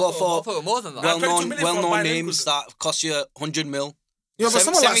 I You don't go for more than that. Well, 22 well-known million for Bayern names Leverkusen. that cost you 100 mil. Yeah, but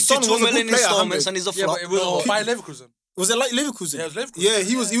someone like Son was a 72 good million player. installments Hamburg. and he's a Yeah, flop. but it was No, Bayern Leverkusen. Was it like Leverkusen? Yeah, it was Leverkusen. Yeah,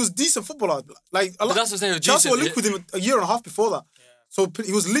 he was decent footballer. Like a lot. that's what I'm saying, he was Chelsea were decent, linked with him a year and a half before that. So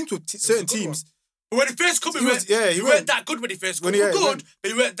he was linked with certain good teams. But when he first come, He was- yeah, he he was- weren't that good when he first come. When He he- was yeah, good,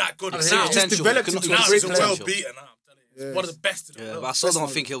 but he weren't that good. And Now, he Just potential. developed Couldn't- into a now great he's a player. world beater now. I'm telling you. He's one of the best in the Yeah, world. but I still don't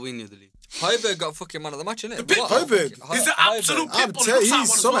Personally. think he'll win the league. Højbjerg got fucking man of the match, innit? Pit- Højbjerg. He's an absolute I'm pitbull. telling He you, looks like he's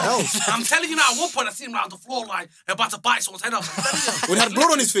one as something well. else. I'm telling you now, at one point I seen him out on the floor like about to bite someone's head off. I'm telling you. When he had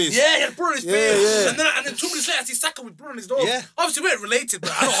blood on his face. Yeah, he had blood on his Yeah, face. yeah. And then 2 minutes later, I see Saka with blood on his nose. Yeah. Obviously, we're related,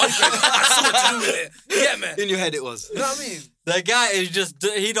 but I know Højbjerg has something to do with it. Yeah, man. In your head it was. You know what I mean? The guy is just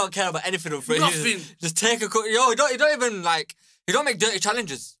he don't care about anything up front. Nothing. Just take a he don't even like he don't make dirty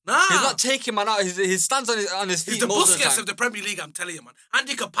challenges. Nah. He's not taking man out. He stands on his feet He's the most of the Busquets time. of the Premier League, I'm telling you, man. And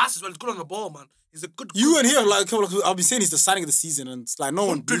he can pass as well. He's good on the ball, man. He's a good. You and here, like, I've been saying he's the signing of the season, and it's like no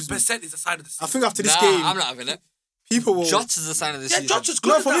one believes me. 100% is the side of the season. I think after this Nah, game, I'm not having it. people will. Jota's the sign of the Yeah, season. Jota's good.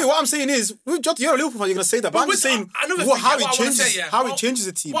 No, at for me, that. what I'm saying is, with Jota, you're a Liverpool fan, you're gonna say that, but I'm just saying Another what, thing, how yeah, it what I wanna changes, say, yeah. how Well, it changes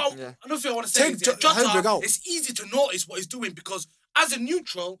the team. Well, another thing I want to say Take is, yeah, Højbjerg out. it's easy to notice what he's doing because as a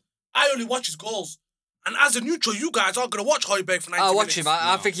neutral, I only watch his goals. And as a neutral, you guys aren't going to watch Højbjerg for 90 minutes. I watch him.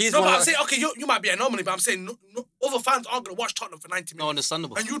 I think he's No, one but of I'm saying, okay, you might be an anomaly, but I'm saying other fans aren't going to watch Tottenham for 90 No, minutes.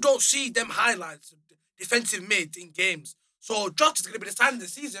 understandable. And you don't see them highlights, defensive mid in games. So Jota's going to be the sign of the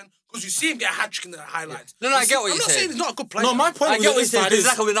season Because you see him get a hat-trick in the highlights. No, I You get see- what I'm you're not saying. saying he's not a good player. No, my point I with get what this you're saying. fight It's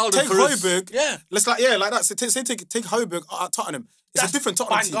is like a Ronaldo take for us. Højbjerg. Yeah. Let's like that. Take Højbjerg at Tottenham. It's That's a different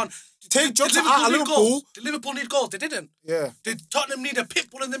Tottenham bang team. on. Take Did Jota Liverpool out of need Liverpool. goals? Did Liverpool need goals? They didn't. Yeah. Did Tottenham need a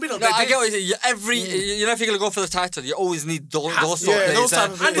pitbull in the middle? No, They I did. get what you're saying. You know, if you're gonna go for the title, you always need those have sort to. of Yeah, players those there. type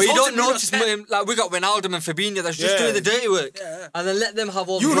of But players. you don't Jose Mourinho's notice ten. like we got Wijnaldum and Fabinho that's just Yeah. doing the dirty work, Yeah. and then let them have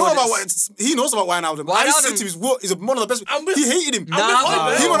all. You the know credits. about he knows about Wijnaldum. I Wijnaldum- said to him, he's one of the best. I'm with- He hated him. I'm with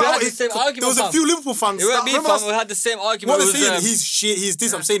Højbjerg. He we went had out. the same There argument. was a fam. few Liverpool fans. It was that- me, remember fam. us- We had the same argument. What It they're was, saying, he's shit. He's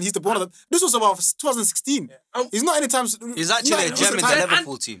this. I'm saying he's the one of the. This was about 2016. He's not anytime. He's actually a gem in the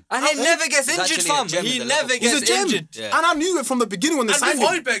Liverpool team. and he never gets He's injured, actually a fam. gem in He the never Liverpool. He's a gets gem. injured. Yeah. And I knew it from the beginning when they And with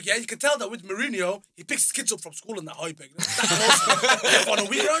signed him. Højbjerg, yeah, you can tell that with Mourinho, he picks his kids up from school and that Højbjerg. That's on a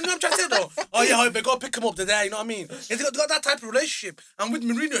week. You know what I'm trying to say though? Oh yeah, Højbjerg, go pick him up today. You know what I mean? He's got that type of relationship. And with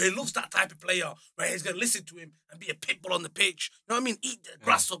Mourinho, he loves that type of player where he's gonna listen to him and be a pitbull on the pitch. You know what I mean? Eat the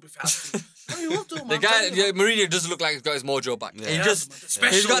grass up if he has to. No, you love to, man. The guy, Mourinho does look like he's got his mojo back. He Yeah, just, man, the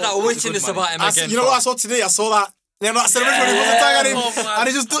special he's got that one. wittiness about him again. You know what I fam. saw today? I saw that. They're not celebrating when he puts the tag on him. Oh, man. And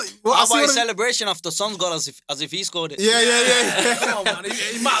he just do. Well, I How see about what his he- celebration after Son's goal as if he scored it? Yeah. Come on, man.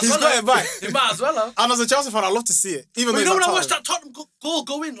 He might as He's well. got have. it back. He might as well. Have. And as a Chelsea fan, I love to see it. Even But you though know when it's I at watched Tottenham. that Tottenham goal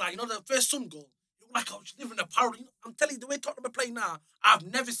go in, like, you know, the first Sun goal, you were like, I was living in a parallel. You know, I'm telling you, the way Tottenham are playing now, I've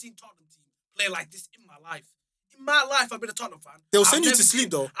never seen Tottenham team play like this in my life. In my life, I've been a Tottenham fan. They'll I've send you never to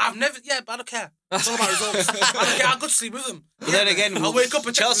sleep, though. I've never, yeah, but I don't care. It's all about results. I don't care. I could sleep with them. But then again, I'll wake up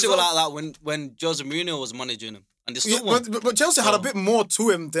and check Chelsea the were results. like that when Jose Mourinho was managing them, and they still Yeah, won. but Chelsea had a bit more to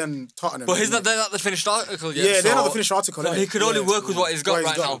him than Tottenham. But they're not the finished article yet. Yeah, they're not so- the finished article. so he could only work with what he's got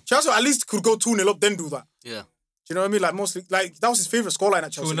right now. Chelsea at least could go 2-0 up, then do that. Yeah. Do you know what I mean? Like mostly, like that was his favourite scoreline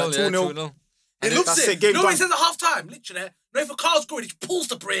at Chelsea. 2-0, Like yeah, 2-0. 2-0. He And loves that's it. it, game You know what he done. says at half time? Literally. You know, if a car's going, he pulls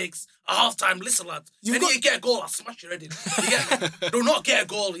the brakes at half time. Listen, lads. You've Then got- you get a goal, I'll smash your head in. You get me? Do not get a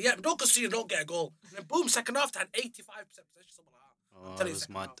goal. Yeah, don't concede, don't get a goal. And then boom, second half time, 85% possession, something like that. I'm telling you, that's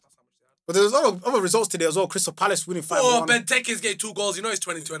second mad. half, that's how much they had. But there's other results today as well. Crystal Palace winning 5-1. Oh, Benteke's getting 2 goals. You know it's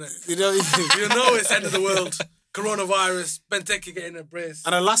 2020. You know, You know it's end of the world. Coronavirus. Benteke getting a brace.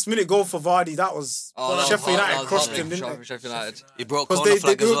 and a last minute goal for Vardy. That was Oh, that was Sheffield hard- that United was crushed heartbreaking them, didn't for they? Sheffield United. He broke Because corner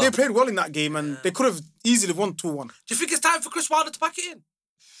flag as well. they played well in that game and they could have easily won 2-1. Do you think it's time for Chris Wilder to pack it in?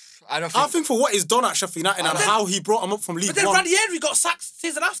 I don't I think. think for what he's done at Sheffield United and then- how he brought him up from League But then One. Ranieri got sacked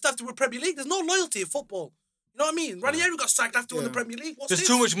season after we're Premier League. There's no loyalty in football. You know what I mean? Ranieri got sacked after we won the Yeah. Premier League. What's There's this?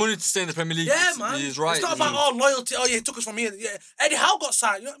 too much money to stay in the Premier League. Yeah, man. He's right. It's not about loyalty. Oh yeah, he took us from here. Yeah, Eddie Howe got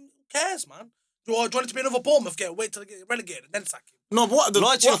sacked. You know, who cares, man? Do you want it to be another Bournemouth? Wait till they get relegated and then sack him. No, but what the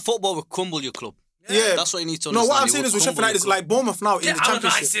Loyalty what, to football will crumble your club. yeah, That's what you need to No, understand. what I'm It saying will is with Sheffield crumble United, it's your like Bournemouth now in Get the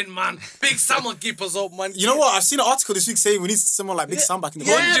Allardyce Championship. in, man. Big Salmon keepers up, man. You know what? I've seen an article this week saying we need someone like Big Sam back in the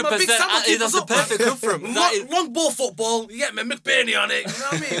Yeah, game. man, Big 100%. Salmon keepers That's the up, man. perfect club for him. That is- Long ball football. You get me, McBurney on it. You know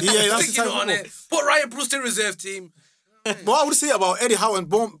what I mean? Yeah, that's the Stick type it of on it. Put Ryan Brewster in reserve team. But what I would say about Eddie Howe and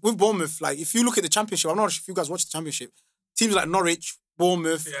with Bournemouth, like if you look at the Championship, I'm not sure if you guys watch the Championship. Teams like Norwich,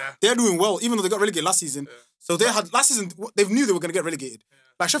 Bournemouth, Yeah. they're doing well, even though they got relegated last season. So they had last season, they knew they were going to get relegated.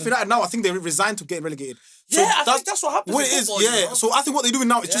 Like Sheffield United now, I think they resigned to getting relegated. So Yeah, I think that's what happens What in it is, football, you yeah. know? So I think what they're doing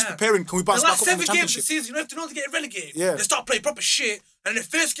now is just Yeah. preparing. Can we bounce The back last up from 7 the games of the Championship? season, you know, if they know they get relegated, Yeah. they start playing proper shit, and in the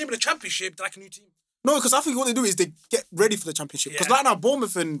first game of the Championship, they're like a new team. No, because I think what they do is they get ready for the Championship. Because Yeah. right now,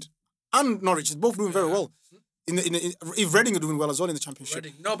 Bournemouth and Norwich is both doing very well. If Reading are doing well as well in the Championship.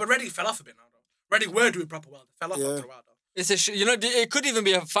 Reading. No, but Reading fell off a bit now, though. Reading were doing proper well. They fell off Yeah. after a while, though. It's it could even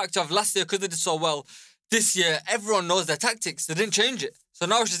be a factor of last year because they did so well. This year, everyone knows their tactics. They didn't change it. So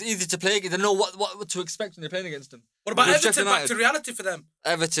now it's just easy to play against. They know what to expect when they're playing against them. What about With Everton? Sheffield Back United. to reality for them.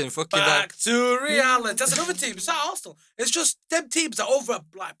 Everton, fucking that. Back to reality. That's another team. It's not Arsenal. It's just them teams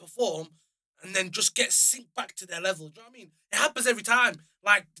that perform and then just get synced back to their level. Do you know what I mean? It happens every time.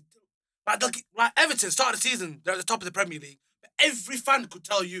 Like Everton started the season, they're at the top of the Premier League. But every fan could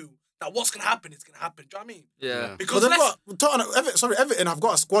tell you that what's gonna happen is gonna happen. Do you know what I mean? Yeah. But Because they've got Everton have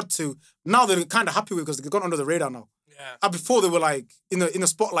got a squad too. Now they're kind of happy with because they've gone under the radar now. yeah. And before they were like in the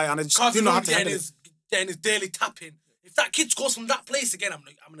spotlight and they just Calvin didn't know how Lewin to handle it. getting his daily tapping. If that kid scores from that place again, I'm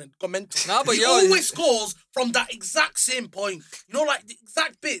gonna go mental. Nah, but he yo, always scores from that exact same point. You know, like the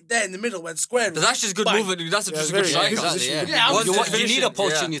exact bit there in the middle when squaring. But that's just good Bang. movement. That's Yeah, just a very good good. striker. Exactly, yeah. Once You he's want- you need finishing, a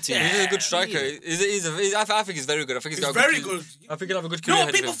poach in your team. He's a Yeah, good striker. I think he's very good. I think he's got a very good. good. I think he'll have a good You career know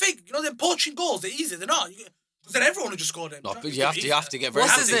ahead what of people him. think? You know, they're poaching goals. They're easy. They're not. Because then everyone will just score them. No, Do but know? you have to get very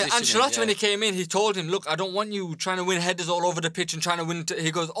What's good his name? positioning, Ancelotti, when he came in, he told him, "Look, I don't want you trying to win headers all over the pitch and trying to win."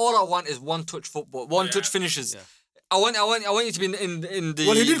 He goes, "All I want is one-touch football, one-touch finishes. I want you to be in the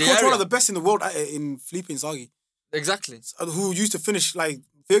Well, he did the coach one area." of the best in the world at it in Felipe Inzaghi, Exactly. who used to finish like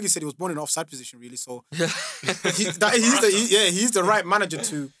Fergie said he was born in offside position really. So Yeah. he's the right manager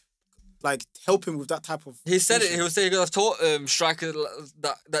to like help him with that type of. He said it. finishing. He was saying, I've taught strikers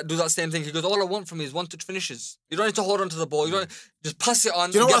that do that same thing. He goes, all I want from you is one-touch finishes. You don't need to hold on to the ball. You don't just pass it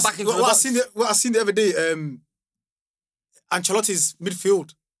on. Do you know and what, get back into the what I box. seen? What I seen the other day? Ancelotti's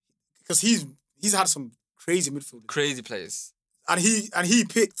midfield, because he's had some crazy midfielders, Crazy players. and he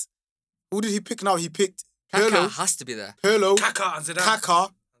picked. Who did he pick now? He picked Kaká Pirlo, has to be there. Pirlo, Kaká and Zidane. Kaká.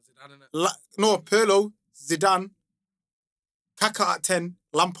 And Zidane, innit? No, Pirlo, Zidane, Kaká at 10,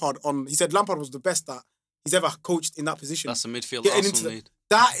 Lampard on. He said Lampard was the best that he's ever coached in that position. That's a midfield Getting Arsenal into need.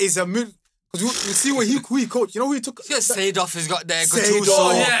 That is a mid. Because you see who he coached. You know who he took. Yeah, Seedorf has got there. Seedorf. Gattuso.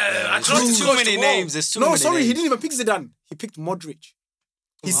 Oh, yeah. There's Ancelotti's too coached many them all. names. There's too No, many sorry, names. he didn't even pick Zidane. He picked Modric.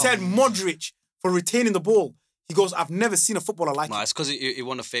 He said Modric for retaining the ball. He goes, I've never seen a footballer like No, him. it's because he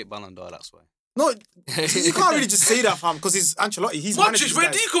won a fake Ballon d'Or. That's why. No, you can't really just say that, fam, because he's Ancelotti. He's Modric,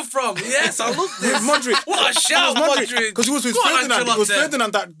 where do you come from? Yes, I love With this. Modric. What a shout, Modric. Because he was with Go on, Ferdinand. It was Ancelotti.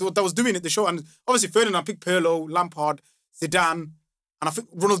 Ferdinand that was doing it, the show. And obviously Ferdinand picked Pirlo, Lampard, Zidane. And I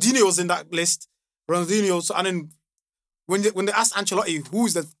think Ronaldinho was in that list. Ronaldinho. So, and then when they asked Ancelotti,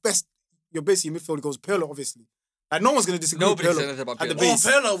 who's the best, your base in midfield, he goes, Pirlo, obviously. Like, no one's going to disagree Nobody with said Pirlo. anything about At the Pirlo. base.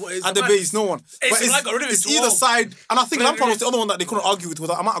 Pirlo is At the man. base, no one. It's But like got rid of it's it either all. side. And I think Played Lampard was it. the other one that they couldn't argue with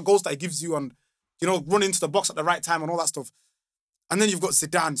the amount of goals that he gives you and, you know, run into the box at the right time and all that stuff. And then you've got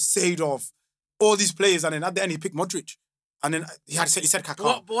Zidane, Seedorf, all these players. And then at the end, he picked Modric. And then he said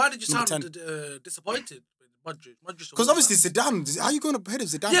Kaká. But why did you Number sound 10. disappointed with Modric? Because obviously Zidane, how are you going ahead of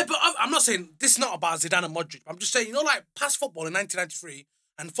Zidane? Yeah, but I'm not saying this is not about Zidane and Modric. I'm just saying, you know, like past football in 1993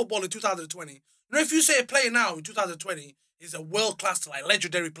 and football in 2020. You know, if you say a player now in 2020 is a world class, like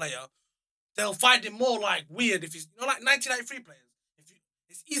legendary player, they'll find it more like weird if he's, you know, like 1993 players.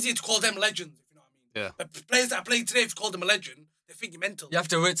 It's easier to call them legends, if you know what I mean. Yeah. But players that are playing today, if you call them a legend, they think you're mental. You have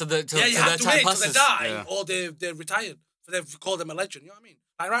to wait till you their have to time wait till they passes. die Yeah. or they're retired for them to call them a legend. You know what I mean?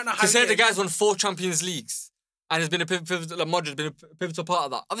 Like right now, To say Harry the Kane- guy's won 4 Champions Leagues and has been a pivotal, like Modric, been a pivotal part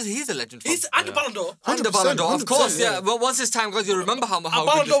of that. Obviously, he's a legend. He's and the Ballon d'Or. and the Ballon d'Or, of 100%, course, yeah. yeah. But once his time goes, you'll remember how A good Ballon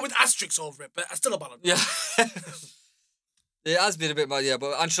d'Or this- with asterisks over it, but still a Ballon d'Or. Yeah. It has been a bit mad, yeah.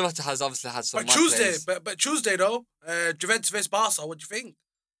 But Ancelotti has obviously had some. But mad Tuesday, players. but Tuesday though, Juventus vs Barca. What do you think?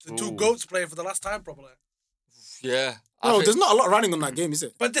 The two Ooh. goats playing for the last time, probably. Yeah. I No, think- there's not a lot running on that game, is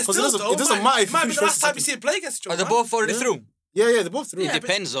it? But there's 'Cause still it doesn't matter if you might be finish the last first or time you second. see it play against each Are other. they both already through? Yeah, they're both through. Yeah, It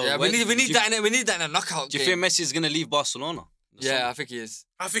depends though. Yeah, we When- need do you- that. We need that in a knockout Do you game. think Messi's gonna leave Barcelona? Yeah, I think he is.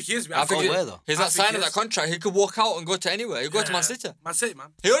 I think he is. I think can't wear though. he's I not think signing he that is. contract. He could walk out and go to anywhere. He could go to Man City. Man City, man.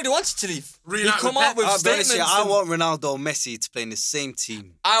 He already wanted to leave. He Reunite come with out Pep. with I'll be honest statements. with you, I and- want Ronaldo or Messi to play in the same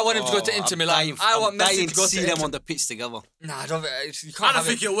team. I want him to go to Inter I'm Milan. dying- I want I'm Messi dying to go see to them Inter. on the pitch together. Nah, I don't. You I can't don't have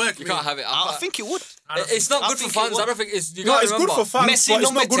think it. it'll work. You mate. can't have it. I think it would. I don't It's not I good for think it fans. would. I don't think it's. You No, gotta it's good remember. for fans, Messi but it's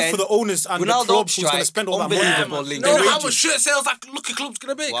number not good 10, for the owners and Ronaldo the club who's going strike, to spend all that money. unbelievable on link. You know their how wages. much shirt sales that lucky club's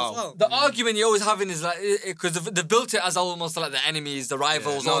gonna make Wow. as well. The argument you're always having is like because they built it as almost like the enemies, the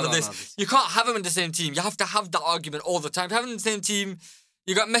rivals, No, all no, of this. no. You can't have them in the same team. You have to have that argument all the time. If you have them in the same team,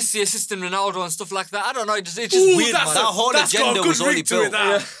 you got Messi assisting Ronaldo and stuff like that. I don't know. It's just Ooh, weird, that's man. That whole that's got a agenda good was only ring to it, built.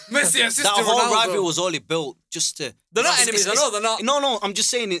 that. Messi assisted That whole Ronaldo. rivalry was only built just to. They're not It's- enemies. I it's- know they're not. No. I'm just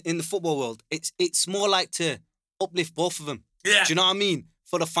saying in the football world, it's more like to uplift both of them. Yeah. Do you know what I mean?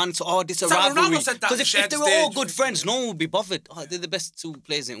 For the fans to this a It's like Ronaldo rivalry. said that Because in if shared they were all stage. good friends, no one would be bothered. Oh, they're the best two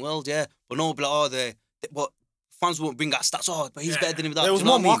players in the world, yeah. But no one would be like, but fans won't bring out stats. Oh, but he's better than him. That. There Do was you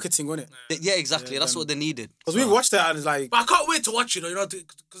know more what I mean? marketing, wasn't it? Yeah, exactly. That's what they needed. Because we watched that and it's like, But I can't wait to watch it, you know,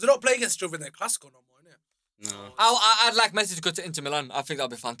 because they don't play against each other in their Classico no more, innit? No. I'd like Messi to go to Inter Milan. I think that'd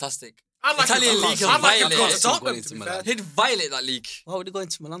be fantastic. I'd like Italian him to league come- will I'd like him to violate go it. to Tottenham, Going to to be Milan. fair. He'd violate that league. Why would they go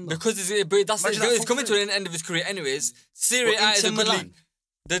into Milan though? Because Imagine that it's for coming to free. an end of his career anyways. Serie But A is a Inter good Milan? league.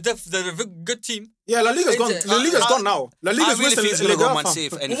 They're a good team. yeah, La Liga's gone. It's, La Liga's I- gone now. La I Liga's really think worse he's than going to go Liga, Man fam. City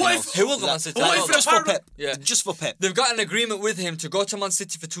if anything what if- else. He will go Man City. what if Just they're for Pep. Yeah. Just for Pep. They've got an agreement with him to go to Man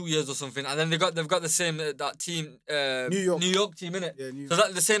City for 2 years or something, and then they've got the same that team New York. team innit? Yeah, New So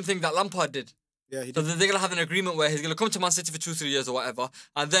that's the same thing that Lampard did. Yeah, he So did. they're gonna have an agreement where he's gonna come to Man City for 2-3 years or whatever,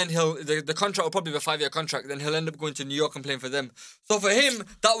 and then the contract will probably be a 5-year contract. Then he'll end up going to New York and playing for them. So for him,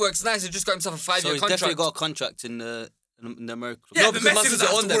 that works nice. He just got himself a 5-year So he's contract. definitely got a contract in the American club. Yeah, No, but because Man Messi City doesn't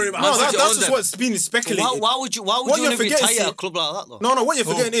have own to them. worry about Man No, City that's own just them. what's been speculated. Why would you What want you're to forgetting, retire a see- club like that though? No, what you're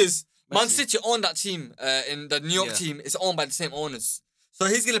forgetting is Man Messi. City own that team. In the New York Yeah. team is owned by the same owners. So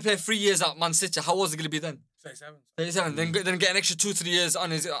he's gonna play 3 years at Man City. How old is he gonna be then? 37. Then get an extra 2-3 years on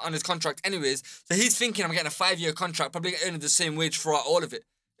his contract anyways. So he's thinking I'm getting a 5-year contract, probably earning the same wage throughout all of it.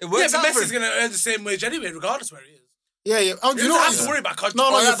 It Yeah, works but out for Messi's him. going to earn the same wage anyway, regardless where he is. yeah. You You know don't what? have to worry about contract. No, Oh,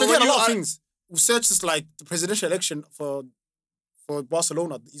 yeah, you're but when forgetting a you lot of are- things. Searches like the presidential election for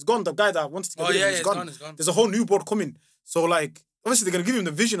Barcelona. He's gone. The guy that wanted to get Oh, rid of yeah, him, he's gone. he's gone. There's a whole new board coming. So like, obviously they're gonna give him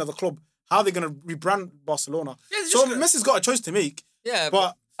the vision of the club, how are they going to rebrand Barcelona? Yeah, they're So just gonna- Messi's got a choice to make. Yeah,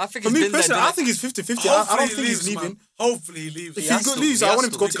 But I think for he's me been there, personally, done I it. think he's 50-50. I don't Hopefully think he's leaves, leaving. man. Hopefully he leaves. If He he has to. leaves, He I has want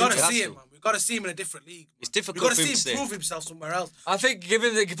him to. to go We to gotta Inter. see him, man. We gotta see him in a different league. Man. It's difficult We gotta for him see to him stay. prove himself somewhere else. I think put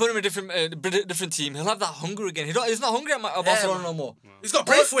him in a different team, he'll have that hunger again. He's not hungry at Barcelona man. no more. He's got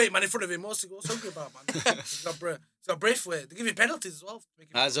Braithwaite, man, in front of him. What's hungry about, man? He's got Braithwaite. They give him penalties as well.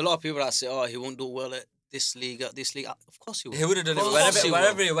 There's a lot of people that say, "Oh, he won't do well at this league, at this league." Of course he will. He would have done it Of course he will.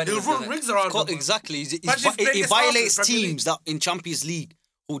 wherever he went. He'll he'd have run done it. rings around him. man. Exactly. Imagine if he He gets Arsenal in violates the Premier teams that in Champions League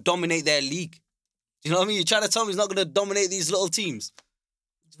who dominate their league. Do you know what I mean? You're trying to tell me he's not going to dominate these little teams.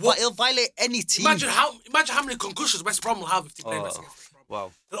 But he'll violate any team. Imagine how many concussions West Brom will have if they play West Brom.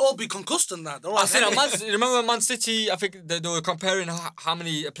 Wow. They'll all be concussed in that. They'll all I have seen headaches. remember Man City? I think they were comparing how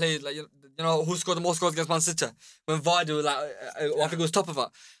many players, like, you know, who scored the most goals against Man City when Vardy was like, I think it was top of that.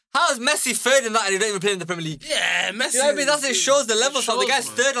 How is Messi third in that and he don't even play in the Premier League? Yeah, Messi. You know what I mean? It shows the level. So the guy's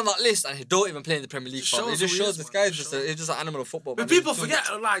man. third on that list and he don't even play in the Premier League. It fam. It shows just who he shows is, this man. guy's It just shows. he's just an animal of football. But man. people He's too forget,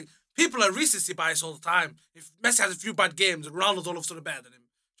 much. like, people are recency bias all the time. If Messi has a few bad games, Ronaldo's all of a sudden better than him.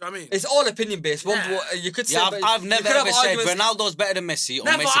 Do you know what I mean? It's all opinion based. Yeah. You could say, Yeah, but I've you never could have ever said arguments- Ronaldo's better than Messi or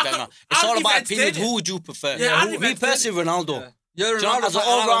Never, Messi I better. could- It's I'd all even about entertain opinion. it. Who would you prefer? Yeah, I'd even Me entertain personally, Ronaldo. Yeah. You're Do you know, Ronaldo as an fan,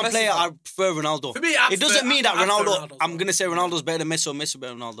 I'm a all-round Messi player, fan. I prefer Ronaldo. For me, I it doesn't prefer- mean that I prefer Ronaldo. Ronaldo. I'm gonna say Ronaldo's better than Messi or Messi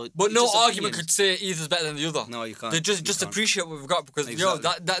better than Ronaldo. But It's no just argument opinions. could say either's better than the other. No, you can't. They just You can't. appreciate what we've got because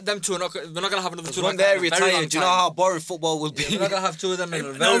Exactly. them two are not. We're not gonna have another two. When like that they're in a very long retired, do you know time. how boring football will be? We're not gonna have two of them in a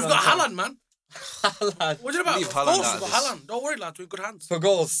very No, we've long got time. Haaland, man. Haaland. What do you about? Leave Of Haaland course, out we've of got this. Haaland. Don't worry, lads. We're in good hands. For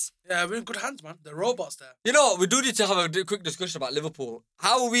goals. Yeah, we're in good hands, man. The robots there. You know, we do need to have a quick discussion about Liverpool.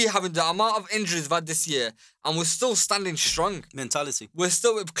 How are we having the amount of injuries we've had this year and we're still standing strong? Mentality.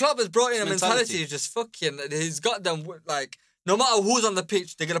 Klopp has brought in a Mentality. mentality, just fucking, he's got them, like, no matter who's on the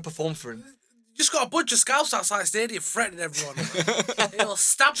pitch, they're going to perform for him. You just got a bunch of scouts outside the stadium threatening everyone. He'll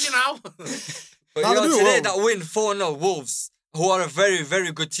stab you now. But Nah, you know, they do today, well. that win 4-0, Wolves, who are a very,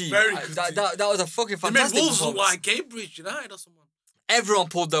 very good team. Very good that, team. that was a fucking They made fantastic Wolves look performance. like Cambridge United or someone. Everyone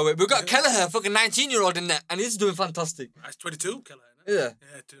pulled their weight. We've got Kelleher, fucking 19-year-old in there, and he's doing fantastic. That's 22, Keller. Yeah. Yeah,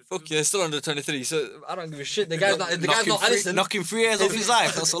 22. Fuck yeah, still under 23, so I don't give a shit. The guy's not Alisson. Knocking 3 years off his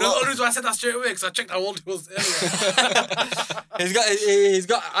life. That's a The only lot. reason why I said that straight away because I checked how old he was earlier. He's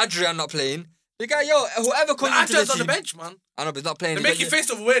got Adrian not playing. The guy, whoever comes into Adrian's the on the team. bench, man. I know, but he's not playing. They He's make you got- face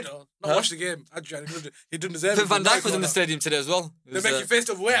the other way though. Not Huh? watch the game. Adrian, he didn't deserve I it. think Van Dijk was in the They stadium today as well. It was, make you face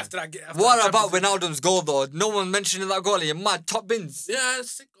the other way after that game. what about Wijnaldum's goal though? No one mentioning that goal. You're mad. Top bins. Yeah,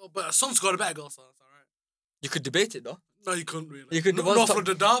 it's sick goal, but Son scored a better goal, so it's alright. You could debate it though. No, you couldn't really. You could- No, one not top- for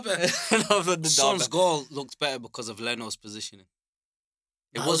the derby. No, for the Son's derby. goal looked better because of Leno's positioning.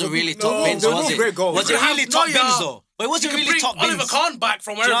 It Nah, wasn't there really was- top no, bins, there was was no it? great goals. Was You it could really have- top no, bins yeah. though? But it You wasn't can really bring top Oliver bins. Kahn back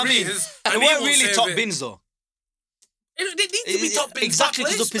from Do you know wherever what I he mean? is. It and he weren't will really save top it. bins though. It needs to be top bins. Exactly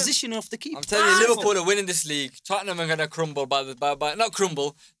because because the position of the keeper. I'm telling you, Wow. Liverpool are winning this league. Tottenham are gonna crumble by not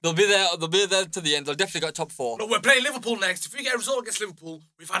crumble. They'll be there. They'll be there to the end. They'll definitely got top 4. Look, we're playing Liverpool next. If we get a result against Liverpool,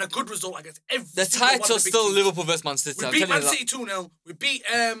 we've had a good result against every The single one of title's the big still teams. Liverpool versus Man City. We I'm beat telling Man you that. City 2-0. We beat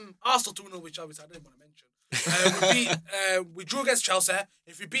Arsenal 2-0, which obviously I didn't want to mention. We drew against Chelsea.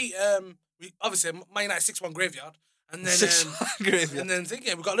 If we beat, we obviously Man United 6-1 graveyard. And then, 6-1 graveyard. And then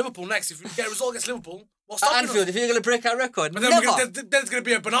thinking we've got Liverpool next. If we get a result against Liverpool, what's At stopping Anfield, us? if you're gonna break our record, But then never. there's going to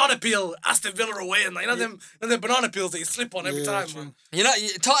be a banana peel Aston Villa away, and them banana peels that you slip on every time, man.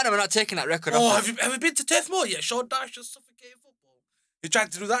 Tottenham are not taking that record Oh, off. have you been to Turf Moor yet? Sean Dyche just suffocating football. He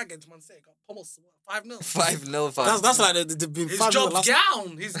tried to do that against Man City. Got pummels 5-0. 5-0. That's like they've been His 5 job's last.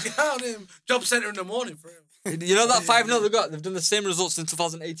 down. He's down him. Job centre in the morning for him. You know that 5-0 they got? They've done the same results since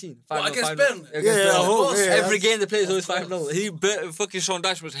 2018. 5-0, What, against 5-0. Burnley? Against Yeah, Burnley. of course, yeah, Every that's- game they play is always of 5-0. Fucking Sean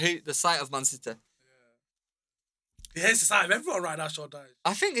Dyche must hate the sight of Man City. He hates the sight of everyone right now, Sean Dyche.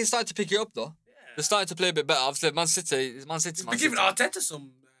 I think he's starting to pick it up though. They're starting to play a bit better. Obviously, Man City. He's Man been City. giving Arteta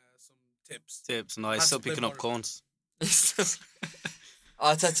some tips. Tips. No, he's Has still to play picking up more. cones.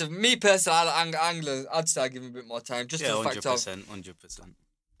 Arteta. Me personally, Angler, I'd say I give him a bit more time just Yeah, for the fact of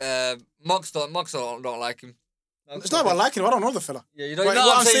 100%. Mox don't like him. It's not about liking him. I don't know the fella. Yeah, you don't. But No,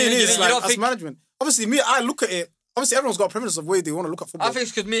 what I'm saying you is, like, don't as think. management, obviously, me, I look at it. Obviously, everyone's got a preference of way they want to look at football. I think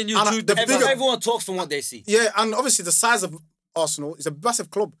it's because me and you And two. the bigger- Everyone talks from what they see. Yeah, and obviously the size of Arsenal is a massive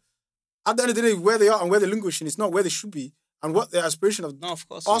club. At the end of the day, where they are and where they're languishing is not where they should be. And what the aspiration of No, of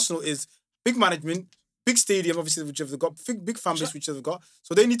course. Arsenal is big management, big stadium, obviously, which they've got, big fan base, which they've got.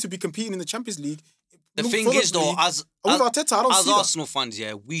 So they need to be competing in the Champions League. The Look thing forward is, to the though, league. as And with Arteta, I don't as see that. Arsenal fans,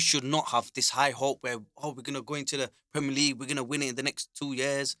 yeah, we should not have this high hope where, we're going to go into the Premier League, we're going to win it in the next 2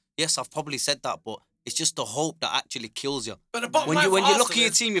 years. Yes, I've probably said that, but it's just the hope that actually kills you. But the bottom When line you for when you look at Arsenal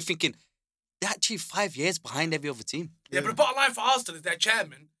your is- team, you're thinking, they're actually 5 years behind every other team. Yeah, but the bottom line for Arsenal is their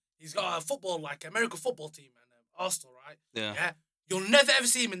chairman. He's got a football, like American football team, and Arsenal, right? Yeah. You'll never ever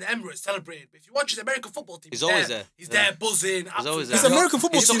see him in the Emirates celebrating. But if you watch his American football team, He's always there. He's there buzzing. He's always His there. American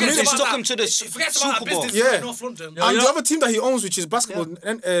football He's team. stuck him- really- he's stuck him to the He forgets about Super our Bowl. business Yeah. in North London. And the other team that he owns, which is basketball,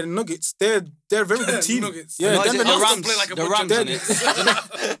 Nuggets, they're a very good team. Nuggets. Yeah, No, is Denver it the Nuggets. Rams? play like a The bunch Rams, of-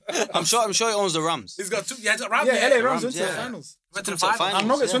 innit? I'm sure he owns the Rams. He's got two. Yeah, around Yeah, there. LA Rams went to the yeah. finals. Went to the Went to the finals. And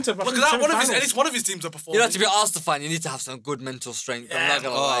Nuggets went to the Look at that. At finals. least one of his teams are You performing. know, to be an Arsenal fan, you need to have some good mental strength. I'm not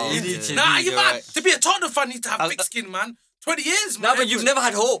gonna Oh, lie. You yeah. need to. Nah, be- you you're man. right. To be a Tottenham fan, you need to have I- thick skin, man. 20 years, man. No, but you've never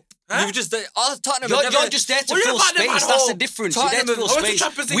had hope. Huh? You've just Tottenham. You're have never, just there to What do you fill mean by never space. had That's the hope? difference. You're there to Tottenham fill have- I went to space.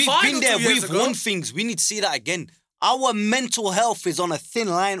 Champions League We've final been there. 2 years We've ago. won things. We need to see that again. Our mental health is on a thin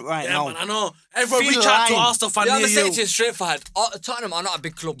line right Yeah, now. man, I know. Everyone Thin reach out to line. Arsenal fan Yeah, I'm near gonna say you. it to you straight forward. Tottenham are not a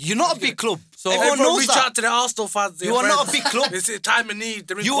big club. You're not a big club. So Everyone Everyone knows reach that. out to the Arsenal fans. You are not a big club. It's a time of need.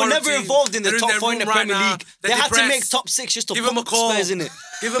 They're in You were never quarantine. involved in the They're top their 4 in the room right Premier now. League. They're They had to make depressed. top 6 just to Give put them a call. Spurs in it.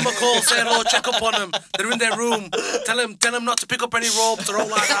 Give them a call. Say hello. Check up on them. They're in their room. Tell them not to pick up any ropes or all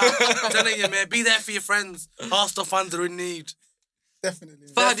like that. I'm telling you, man. Be there for your friends. Arsenal fans are in need. Definitely.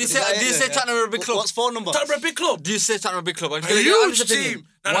 Fahad, do you say Tottenham are a big club? What's phone number? Tottenham are a big club. Do you say Tottenham are a big club? A huge team.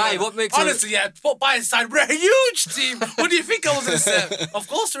 No, Why? no. What makes Honestly, yeah, put by his side, we're a huge team. What do you think I was going to say? Of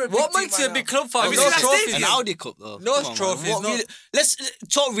course they're a big What team makes right you a now. big club, fam? Have you No seen that trophies. stadium? An Audi Cup though. No Come on, man. trophies, What no- really- let's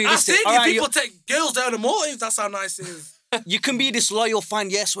talk I've realistic. seen All you right, people take girls down the motive. That's how nice it is. you can be this loyal fan.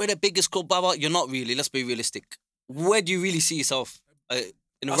 Yes, we're the biggest club. Blah, blah. You're not really. Let's be realistic. Where do you really see yourself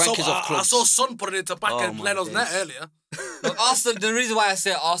in the rankings of I clubs? saw Son put it into back Oh, of my Leno's net days. earlier. Look, Arsenal, the reason why I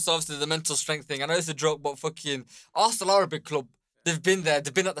say Arsenal, obviously, the mental strength thing. I know it's a joke, but fucking Arsenal are a big club. They've been there.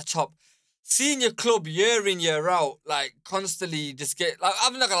 They've been at the top. Seeing your club year in, year out, like constantly just get. Like,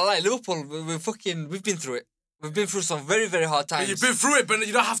 I'm not gonna lie, Liverpool, we've been through it. We've been through some very, very hard times. You've been through it, but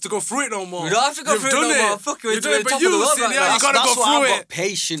you don't have to go through it no more. We don't have to go You've through it done no more. Fuck, we're You've done at it, the but top of the world you right see, now. you gotta that's go why through I've it. got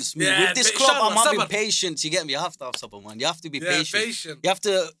patience. Me. Yeah, With this but club, I'm Shabba, having Shabba. patience. You get me? You have to have something, man. You have to be Yeah, patient. patient. You have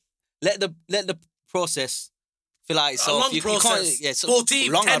to let the process fill out itself. long You process. can't, yeah, so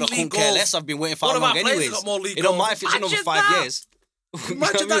 14, long. I 10 couldn't league care goals. less. I've been waiting for One how of long, our players anyways. got more league It don't goals. matter if it's another Imagine 5 that. years.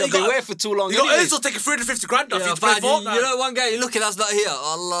 Imagine that. I've been waiting for too long. You got anyways. Özil taking 350 grand off Yeah, you to play Fahad, Fortnite. you know one guy, you look at that's not here.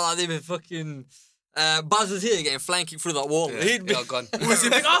 Allah, they've been fucking. Buzz was here getting flanking through that wall. He'd be. Yeah, gone. Who is he,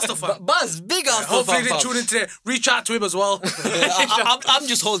 a big Arsenal fan? Buzz, big Arsenal Hopefully fan. he didn't fam. tune in today. Reach out to him as well. I'm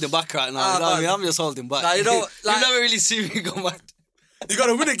just holding back right now. You know what I mean? I'm just holding back. Nah, you know, like- you never really see me go mad. You got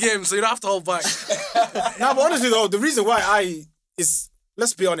to win a game, so you don't have to hold back. Now, but honestly though, the reason why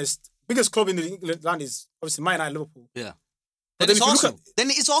let's be honest, biggest club in the England land is obviously Man United, Liverpool. Yeah. But Then then it's if you look Arsenal. at, Then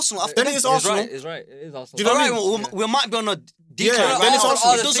it is Arsenal. After then them. it is It's Arsenal. right, it's right. It is Arsenal. Do you know what I All mean? right, we might be on a decline. Yeah, right then it's now.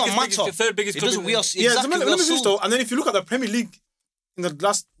 Arsenal. It doesn't matter. The third biggest It club doesn't. in We the- are Yeah, exactly. let we me are finish so- though. And then if you look at the Premier League in the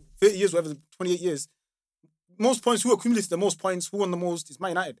last 30 years, whatever, 28 years, most points, who accumulated the most points, who won the most is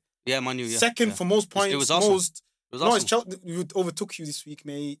Man United. Yeah, Man U. Yeah. Second yeah. for most points, It was Arsenal. most. It was No, it's Arsenal. Chelsea. You overtook you this week,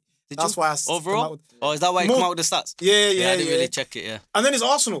 mate. Did That's you? why I come out Overall? with, Oh, is that why you Mo- come out with the stats? yeah. I didn't really check it. Yeah. And then it's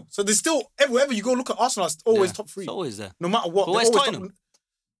Arsenal. So there's still wherever you go, look at Arsenal. It's always Yeah. top three, It's always there. no matter what. But They're where's always Tottenham?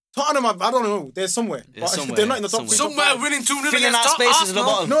 Tottenham, I don't know. They're somewhere. Yeah, But somewhere, they're not in the top somewhere. three. top Somewhere five. winning 2-0 Filling against out spaces at the Arsenal.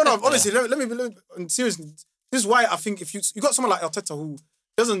 bottom. No, honestly, let me seriously. This is why I think if you got someone like Arteta who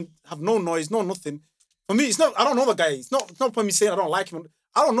doesn't have no noise, no nothing. For me, it's not. I don't know the guy. It's not point me saying I don't like him.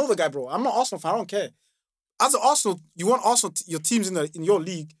 I don't know the guy, bro. I'm not Arsenal fan. I don't care. As an Arsenal, you want Arsenal, your teams in your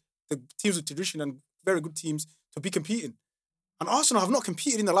league, the teams with tradition and very good teams to be competing. And Arsenal have not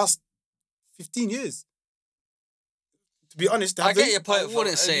competed in the last 15 years. To be honest, they I haven't. get your point. I wouldn't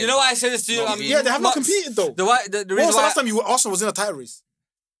fam. say You know that. why I say this to you? Not I'm really. Yeah, they have not not- competed though. The When reason was the why last time Arsenal was in a title race?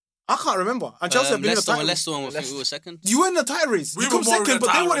 I can't remember. And Chelsea have been in a Leicester, title when race. Leicester won, I think we were second. You were in a title race. We You were come more in a second, but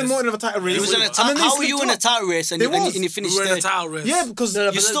they title weren't race. more in a title race. He was in a And then they how were you in a slipped title race and They you, and was. you We finished were in a third? title race. Yeah, because No, no,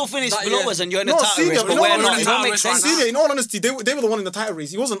 You but still that- finished that- below yeah. us and you're in a No, title senior, race. in But all we're honesty, not. It don't make Title race sense. Senior, in all honesty, they were the one in the title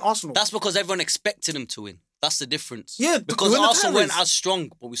race. He wasn't Arsenal. That's because everyone expected him to win. That's the difference. Yeah, because we were in the Arsenal title weren't race. as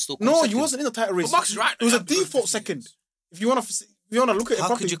strong, but we still. come No, second. you wasn't in the title race. But Max is right. It was a They have default good second. teams. If you want to look at it How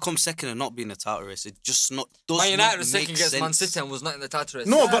properly. could you come second and not be in a title race? It just not does Man United not was make second against Man sense. City and was not in the title race.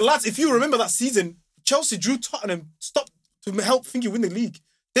 No, but lads, if you remember that season, Chelsea drew Tottenham. Stop to help think you win the league.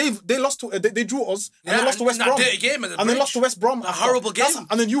 They lost to they drew us and they lost to in West that Brom. dirty game at the And then bridge. lost to West Brom. A after. horrible That's- game.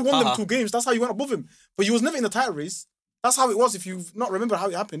 And then you won Uh-huh. them 2 games. That's how you went above him. But you was never in the title race. That's how it was. If you've not remember how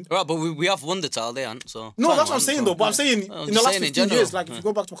it happened. Right, but we have won the title, they aren't. So No, fine, that's what I'm man, saying so- though. But I'm saying I'm in the last saying in 15 years, general, like if you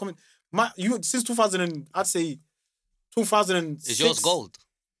go back to my comment, since 2000 and I'd say 2006. Is yours gold?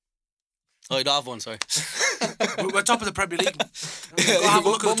 Oh, you don't have one, sorry. We're top of the Premier League. Go have a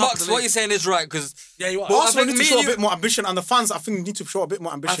look at But the top Max, of the what league. you're saying is right because Yeah, you are. But I Arsenal think need to me show and a you- bit more ambition, and the fans, I think, need to show a bit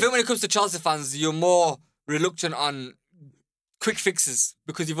more I ambition. think when it comes to Chelsea fans, you're more reluctant on quick fixes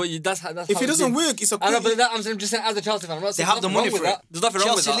because that's If how it doesn't work, it's a I know, quick. but I'm just saying as a Chelsea fan, I'm not They saying have the nothing money wrong with for it. that. There's nothing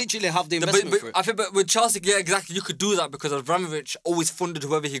wrong with Chelsea that. literally have the But- investment but for it. I think, but with Chelsea, yeah, exactly, you could do that because Abramovich always funded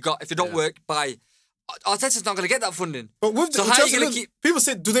whoever he got. If you don't work, buy. Arteta's not going to get that funding. But with So the how are you Chelsea, gonna keep? people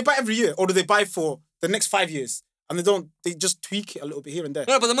say, do they buy every year or do they buy for the next 5 years? And they don't. They just tweak it a little bit here and there.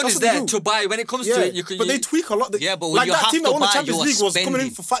 No, but the money's That's what they there do. to buy. When it comes Yeah, to it, you could. but they tweak a lot. Yeah, but when like you that have team that to won the buy, Champions you are League was coming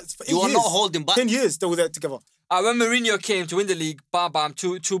in spending. for 8 You are years. not holding back. 10 years they were there together. When Mourinho came to win the league, bam,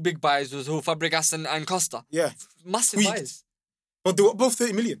 two big buys was who Fabregas and Costa. Yeah, Massive Tweaked. buys. but they were both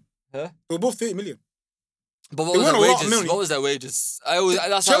 30 million. Huh? They were both 30 million. But what They was weren't their a lot of wages? money. What was their wages? That's how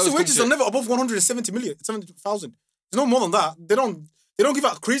I Chelsea always wages come are to it. never above 170 million, 70,000. There's no more than that. They don't give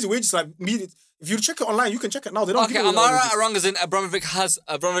out crazy wages like me. If you check it online, you can check it now. They don't. Okay, give am away I a lot of right wages. or wrong? As in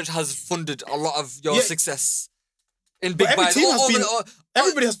Abramovich has funded a lot of your Yeah. success in But big every buys. team has Over been. the-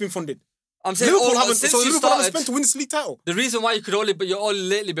 Everybody has been funded. I'm saying Liverpool haven't. since So you Liverpool haven't started, spent to win this league title. the reason why you've only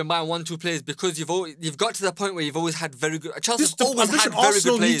lately been buying 1-2 players because you've got to the point where you've always had very good. Chelsea's This the always ambition had very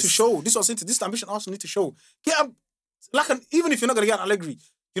Arsenal good need players. to show. This is what I'm saying. This is the ambition Arsenal need to show. Even if you're not gonna get Allegri,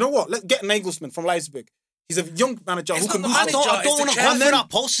 you know what? Let's get Nagelsmann from Leipzig. He's a young manager It's who not can the do manager, stuff. I don't it's want the to go chairman. through that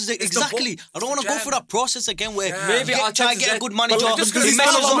process the exactly. I don't want to go through that process again where Maybe try Arteta's and get a there- good But manager. just because because He he spent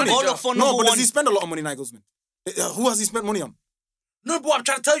spent a a lot lot of of money. ball up for No, number but does one. he spend a lot of money, Nagelsmann? Who has he spent money on? No, but I'm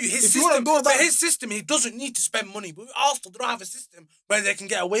trying to tell you, his If you wanna system, go with that- for his system, he doesn't need to spend money. But with Arsenal, they don't have a system where they can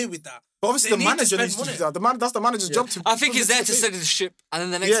get away with that. But obviously They the need to manager spend needs to money. do that. That's the manager's job to. I think he's there to say. steady the ship, and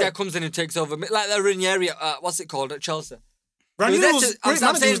then the next Yeah. guy comes in and takes over, like that Ranieri. What's it called at Chelsea? Ranieri He was was there great to-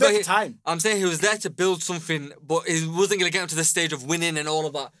 I'm manager. He saying, was there but for time. I'm saying he was there to build something, but he wasn't going to get him to the stage of winning and all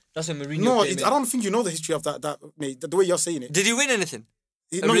of that. That's when Mourinho No, came in. I don't think you know the history of that. Mate, the way you're saying it. Did he win anything?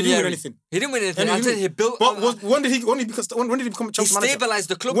 No, he didn't win Ranieri? anything. He didn't win anything. And I'm saying he built. when did he become a he Chelsea manager? stabilized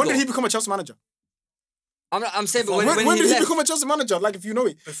the club. When did though. he become a Chelsea manager? I'm saying, but When when did he he left, become a Chelsea manager? Like, if you know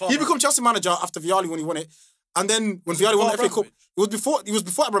it, Before he that. became Chelsea manager after Vialli when he won it, and then when Vialli won the FA Cup, Abramovich. it was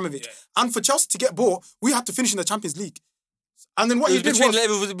before Abramovich. Yeah. And for Chelsea to get bought, we had to finish in the Champions League. And then what it he was did between,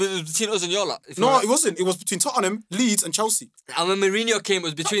 was it was between us and Yola. no, it wasn't. It was between Tottenham, Leeds, and Chelsea. And when Mourinho came, it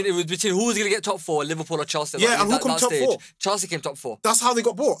was between who was going to get top 4, Liverpool or Chelsea. Yeah, like, and who that come top stage. 4? Chelsea came top 4. That's how they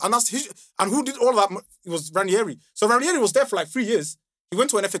got bought, and and who did all of that? It was Ranieri. So Ranieri was there for like 3 years. He went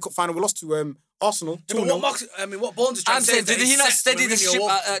to an FA Cup final. We lost to Arsenal. Yeah, but 2-0. what Bones is trying I'm to say saying, is that did he not steady the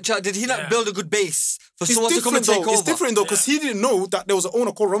ship? Did he not Yeah. build a good base for It's someone to come and different take though. over? It's different though because he didn't know that there was an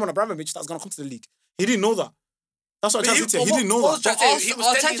owner called Roman Abramovich that's going to come to the league. He didn't know that. That's what But I'm he- trying to say. He but didn't know what- that. what- he was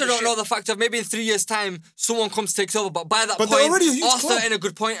Arteta steadying the don't know ship. the fact of maybe in 3 years' time someone comes takes over, but by that But they're point, already a huge Arsenal club. in a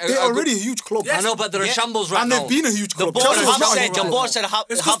good point. They're already a huge club. I know, but they're a Yeah. shambles right and now. they've been a huge The club. board Chelsea was have not a said, huge the club. board said, It's have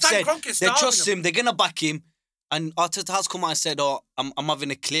 'cause said Stan Kroenke is they starving trust them. him, they're gonna back him, and Arteta has come out and said, "Oh, I'm having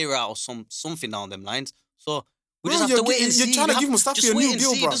a clear out or something down them lines." So we Bro, just have you're to wait and you're see. trying We to give have- Mustafi just a wait new and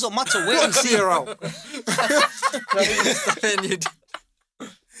deal, see. bro. It doesn't matter. Wait What and see. clear out?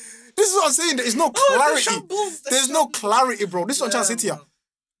 This is what I'm saying. There is no clarity. shambles. There's no clarity, bro. This is what I'm trying to say to you.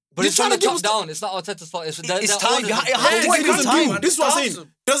 But You're it's from trying the to give top us down. It's not Arteta's fault. It's It's their time. owners. You have to What give he him doesn't time. do. This is what I'm saying.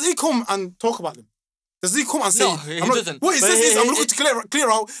 Awesome. Does he come and talk about them? Does he come and say? No, he I'm not- doesn't. What he But says is, he- I'm looking to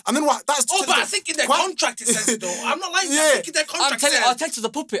clear out, and then what? That's Oh, but I think in their Quite- contract it says it though. I'm not like that. Yeah. I think in their I'm contract telling you, says. Arteta's a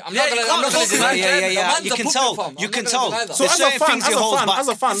puppet. I'm Yeah, not you going can't to talk deny about it. it. Yeah. The man's You a can puppet, tell. fam. You I'm can not tell. gonna deny that. So There's as a certain fan, things he holds back. as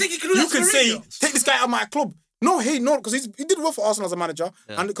a fan, You think he could do you that to can say, Mourinho? take this guy out of my club. No, because he did well for Arsenal as a manager,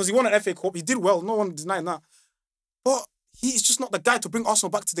 and because he won an FA Cup, he did well. No one denying that. But he's just not the guy to bring Arsenal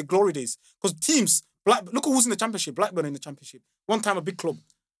back to the glory days. Because teams, look at who's in the Championship. Blackburn in the Championship. One time a big club.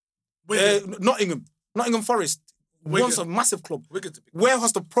 Nottingham Forest. Once a massive club. Wigan's a big Where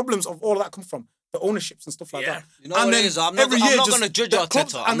has the problems of all of that come from? The ownerships and stuff like Yeah. that. You know what it is? I'm not gonna judge the Arteta.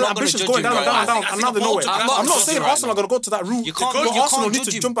 clubs I'm and the not gonna ambitions judge going him down, right down, now. down, I and think now they're a nowhere. vote- I'm not vote saying right Arsenal are now. going to go to that route. You can't But Arsenal need judge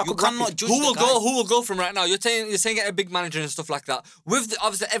to him. jump back You up cannot rapid. judge Who the will guy. go? Who will go from right now? You're saying get a big manager and stuff like that.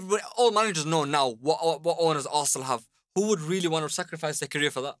 Obviously everybody, all managers know now what owners Arsenal have. Who would really want to sacrifice their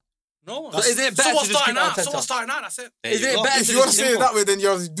career for that? No one. So isn't it better Someone to just keep starting out. Arteta? Someone starting out. That's it. There Isn't you it go. better If to you want to just say keep it him that on? way, then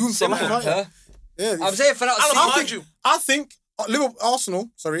you're doomed for life. Simple. aren't you? Huh? Yeah. I'm saying for that. I'll remind you. I think Arsenal,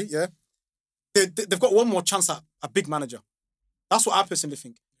 they've got one more chance at a big manager. That's what I personally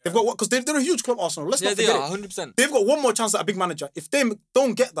think. They've got because they're a huge club, Arsenal. Let's Yeah, not they forget are it. 100%. They've got one more chance at a big manager. If they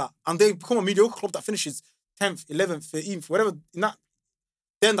don't get that and they become a mediocre club that finishes 10th, 11th, 13th, whatever,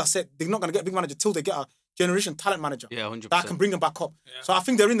 then that's it. They're not going to get a big manager till they get a generation talent manager Yeah, 100%. that can bring them back up. Yeah. So I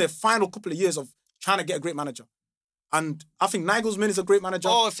think they're in their final couple of years of trying to get a great manager. And I think Nagelsmann is a great manager.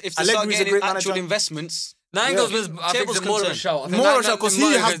 Oh, if they start Allegri is a getting great actual manager. investments, Nagelsmann's, I think, Table's is more of a concerned. shout. I think More of a shout, 'cause he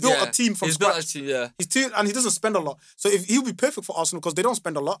Nagelsmann- has built a yeah. team from He's built a scratch. team, yeah. And he doesn't spend a lot. So if he'll be perfect for Arsenal because they don't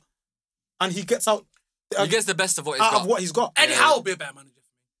spend a lot. And he gets out He gets the best of what he's out got. of what he's got. Eddie Howe would be a better manager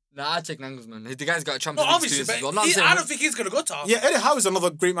for me. Nah, I'd take Nagelsmann. The guy's got a No, Champions League obviously, experience as well. but Not saying I don't think he's going to go to Arsenal. Yeah, Eddie Howe is another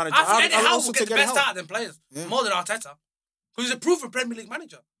great manager. I think Eddie I'll Howe also will get take the Eddie best Howe. out of them players. More than Arteta. Because he's a proven Premier League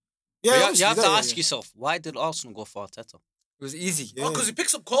manager. Yeah, But you obviously, have to yeah, ask yeah. yourself, why did Arsenal go for Arteta? it was easy. Yeah. Oh, because he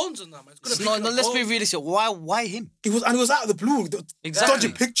picks up cones and that, man. It's good at No, picking no, up let's be cones. realistic. Why him? He was out of the blue. The Exactly.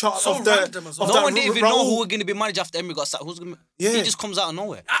 dodgy picture So of the random as well. of No that one didn't even know Raul. who were going to be manager after Emery got sacked. Who's going to? Yeah. He just comes out of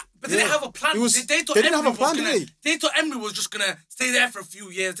nowhere. But they didn't have a plan. It was- they thought they didn't Emery have a plan, was gonna, did they thought Emery was just going to stay there for a few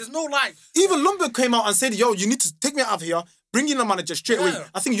years. There's no like... Even Lundberg came out and said, "Yo, you need to take me out of here. Bring in a manager straight away." Yeah.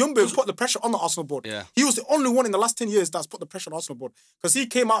 I think Ljungberg put the pressure on the Arsenal board. Yeah. He was the only one in the last 10 years that's put the pressure on the Arsenal board. Because he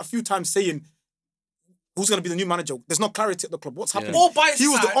came out a few times saying, who's going to be the new manager? There's no clarity at the club. What's happening? All by He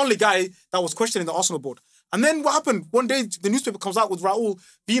was the side. only guy that was questioning the Arsenal board. And then what happened? One day, the newspaper comes out with Raul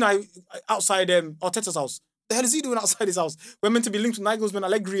Vina outside Arteta's house. The hell is he doing outside his house? We're meant to be linked with Nagelsmann,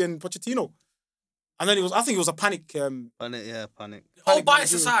 Allegri, and Pochettino. And then I think it was a panic. Panic. All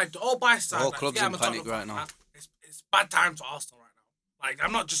bias aside, all bias aside. The whole like, club's yeah, in I'm a panic Tottenham right fan, now. It's bad time for Arsenal right now. Like,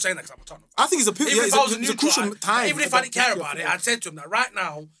 I'm not just saying that because I'm a Tottenham fan. I think it's Even if I was a it's a neutral, crucial time. even if I didn't care about it, I'd say to him that right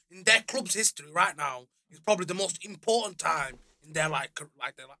now, in their club's history, right now, is probably the most important time in their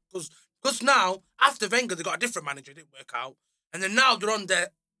because now after Wenger they got a different manager, it didn't work out, and then now they're on their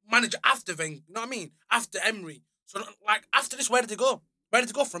manager after Wenger. You know what I mean? After Emery. So like after this, where did they go? Where did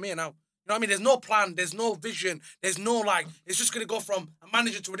they go from here now? You know what I mean? There's no plan. There's no vision. There's no like. It's just gonna go from a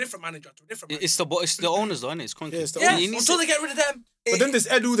manager to a different manager to a different manager. It's the owners, though, isn't it? It's Kroenke. Yeah, it's the Yeah, owners. He needs until to- they get rid of them. But then there's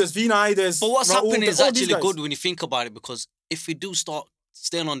Edu, there's Vinay, there's. But what's Raul, happening there's is all these actually guys. good when you think about it, because if we do start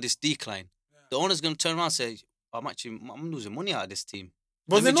staying on this decline, the owner's going to turn around and say, I'm losing money out of this team.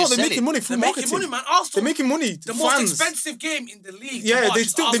 But Let they're me not. just They're sell making it. money through They're marketing. making money, man. Arsenal, They're making money. the most Fans. expensive game in the league. to Yeah, watch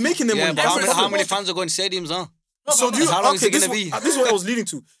is they're Arsenal. making their Yeah, money. but how Every many football- fans are going to stadiums, huh? No, So no, do no. you? How long is Okay, it this, gonna be? this is what I was leading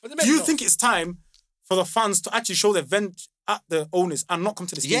to. But they Do make you no- think it's time for the fans to actually show their vent at the owners and not come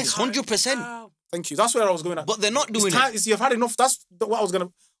to the stadium? Yes, 100%. Wow. Thank you. That's where I was going at. But they're not It's doing time, it. you've had enough. That's what I was gonna.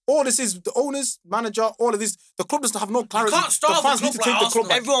 All this is the owners, manager, all of this. The club doesn't have no clarity. can't starve the fans a need to club take like the club Arsenal.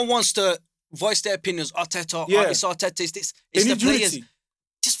 back. Everyone wants to voice their opinions. Arteta, Yeah. it's Arteta, it's this. They It's the need players. unity.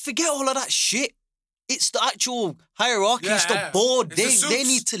 Just forget all of that shit. It's the actual hierarchy. It's the Yeah. board. It's the They suits.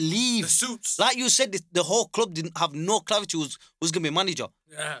 need to leave. The suits. Like you said, the whole club didn't have no clarity who's going to be manager.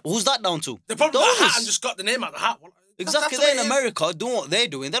 Yeah. Who's that down to? They probably The got a hat owners. and just got the name out of the hat. Well, Exactly. that's the They're in way it is. America doing what they're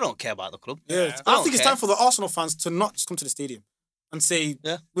doing. They don't care about the club. Yeah, Yeah. I don't think it's care. time for the Arsenal fans to not just come to the stadium and say,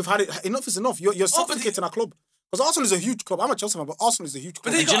 Yeah. we've had it. Enough is enough. You're suffocating our club. Because Arsenal is a huge club. I'm a Chelsea fan, but Arsenal is a huge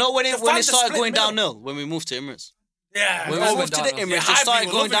club. they Do you know when the it fans are started split going middle. downhill? When we moved to Emirates. Yeah. When Yeah, we moved to the downhill. Emirates, Yeah, it started Highbury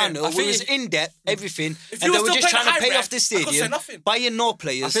going were loving it. downhill. We was in debt, everything, If and you they were were still just playing trying to pay Highbury, off the I couldn't say stadium, nothing. buying no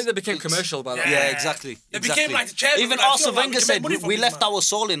players. I think they became commercial by that. Yeah, Yeah. exactly. They exactly. became like the chairman. Even like, Arsene yo, man, we Wenger can said make money we from these, left man. our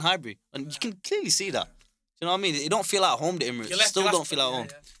soul in Highbury, and you can clearly see that. Do you know what I mean? It don't feel at home. The Emirates You left still your don't last feel at one, home.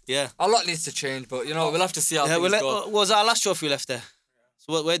 yeah, Yeah. A lot needs to change, but you know we'll have to see how Yeah, things go. what was our last trophy we left there?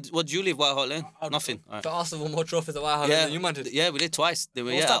 So what did you leave White Hart Lane? Nothing. All right. The Arsenal won more trophies at White Hart Yeah, than you man did. yeah, we did twice. They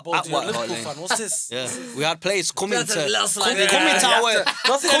were What's yeah that ball? at You're a White Hart Liverpool Lane. fan. What's this? Yeah, we had players coming That's a to little slide. coming Yeah, to you our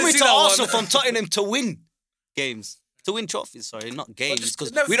have coming see to that one. Arsenal from Tottenham to win games, to win trophies. Sorry, not games, just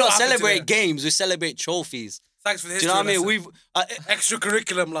because never we feel don't happy to celebrate hear. games. We celebrate trophies. Thanks for the Do history. you know what I mean? lesson. We've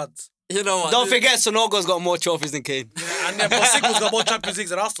Extracurriculum, lads. You know what? don't forget, Sonogo's got more trophies than Kane. And then Bosingle's got more Champions Leagues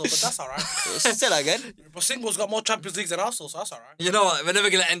than Arsenal, but that's all right. Say that again. Bosingle's got more Champions Leagues than Arsenal, so that's all right. You know what? We're never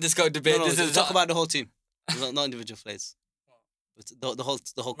gonna end this debate. No, This is talk about the whole team, not individual players.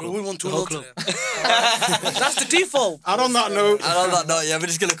 The whole club. We won The 2-0 whole club. today. That's the default. And on that note, I don't know. Yeah, we're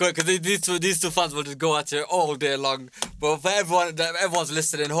just gonna quit because these two fans will just go at you all day long. But for everyone's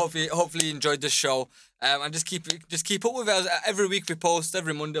listening, hopefully you enjoyed this show. And just keep up with us. Every week we post.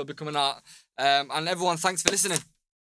 Every Monday will be coming out. And everyone, thanks for listening.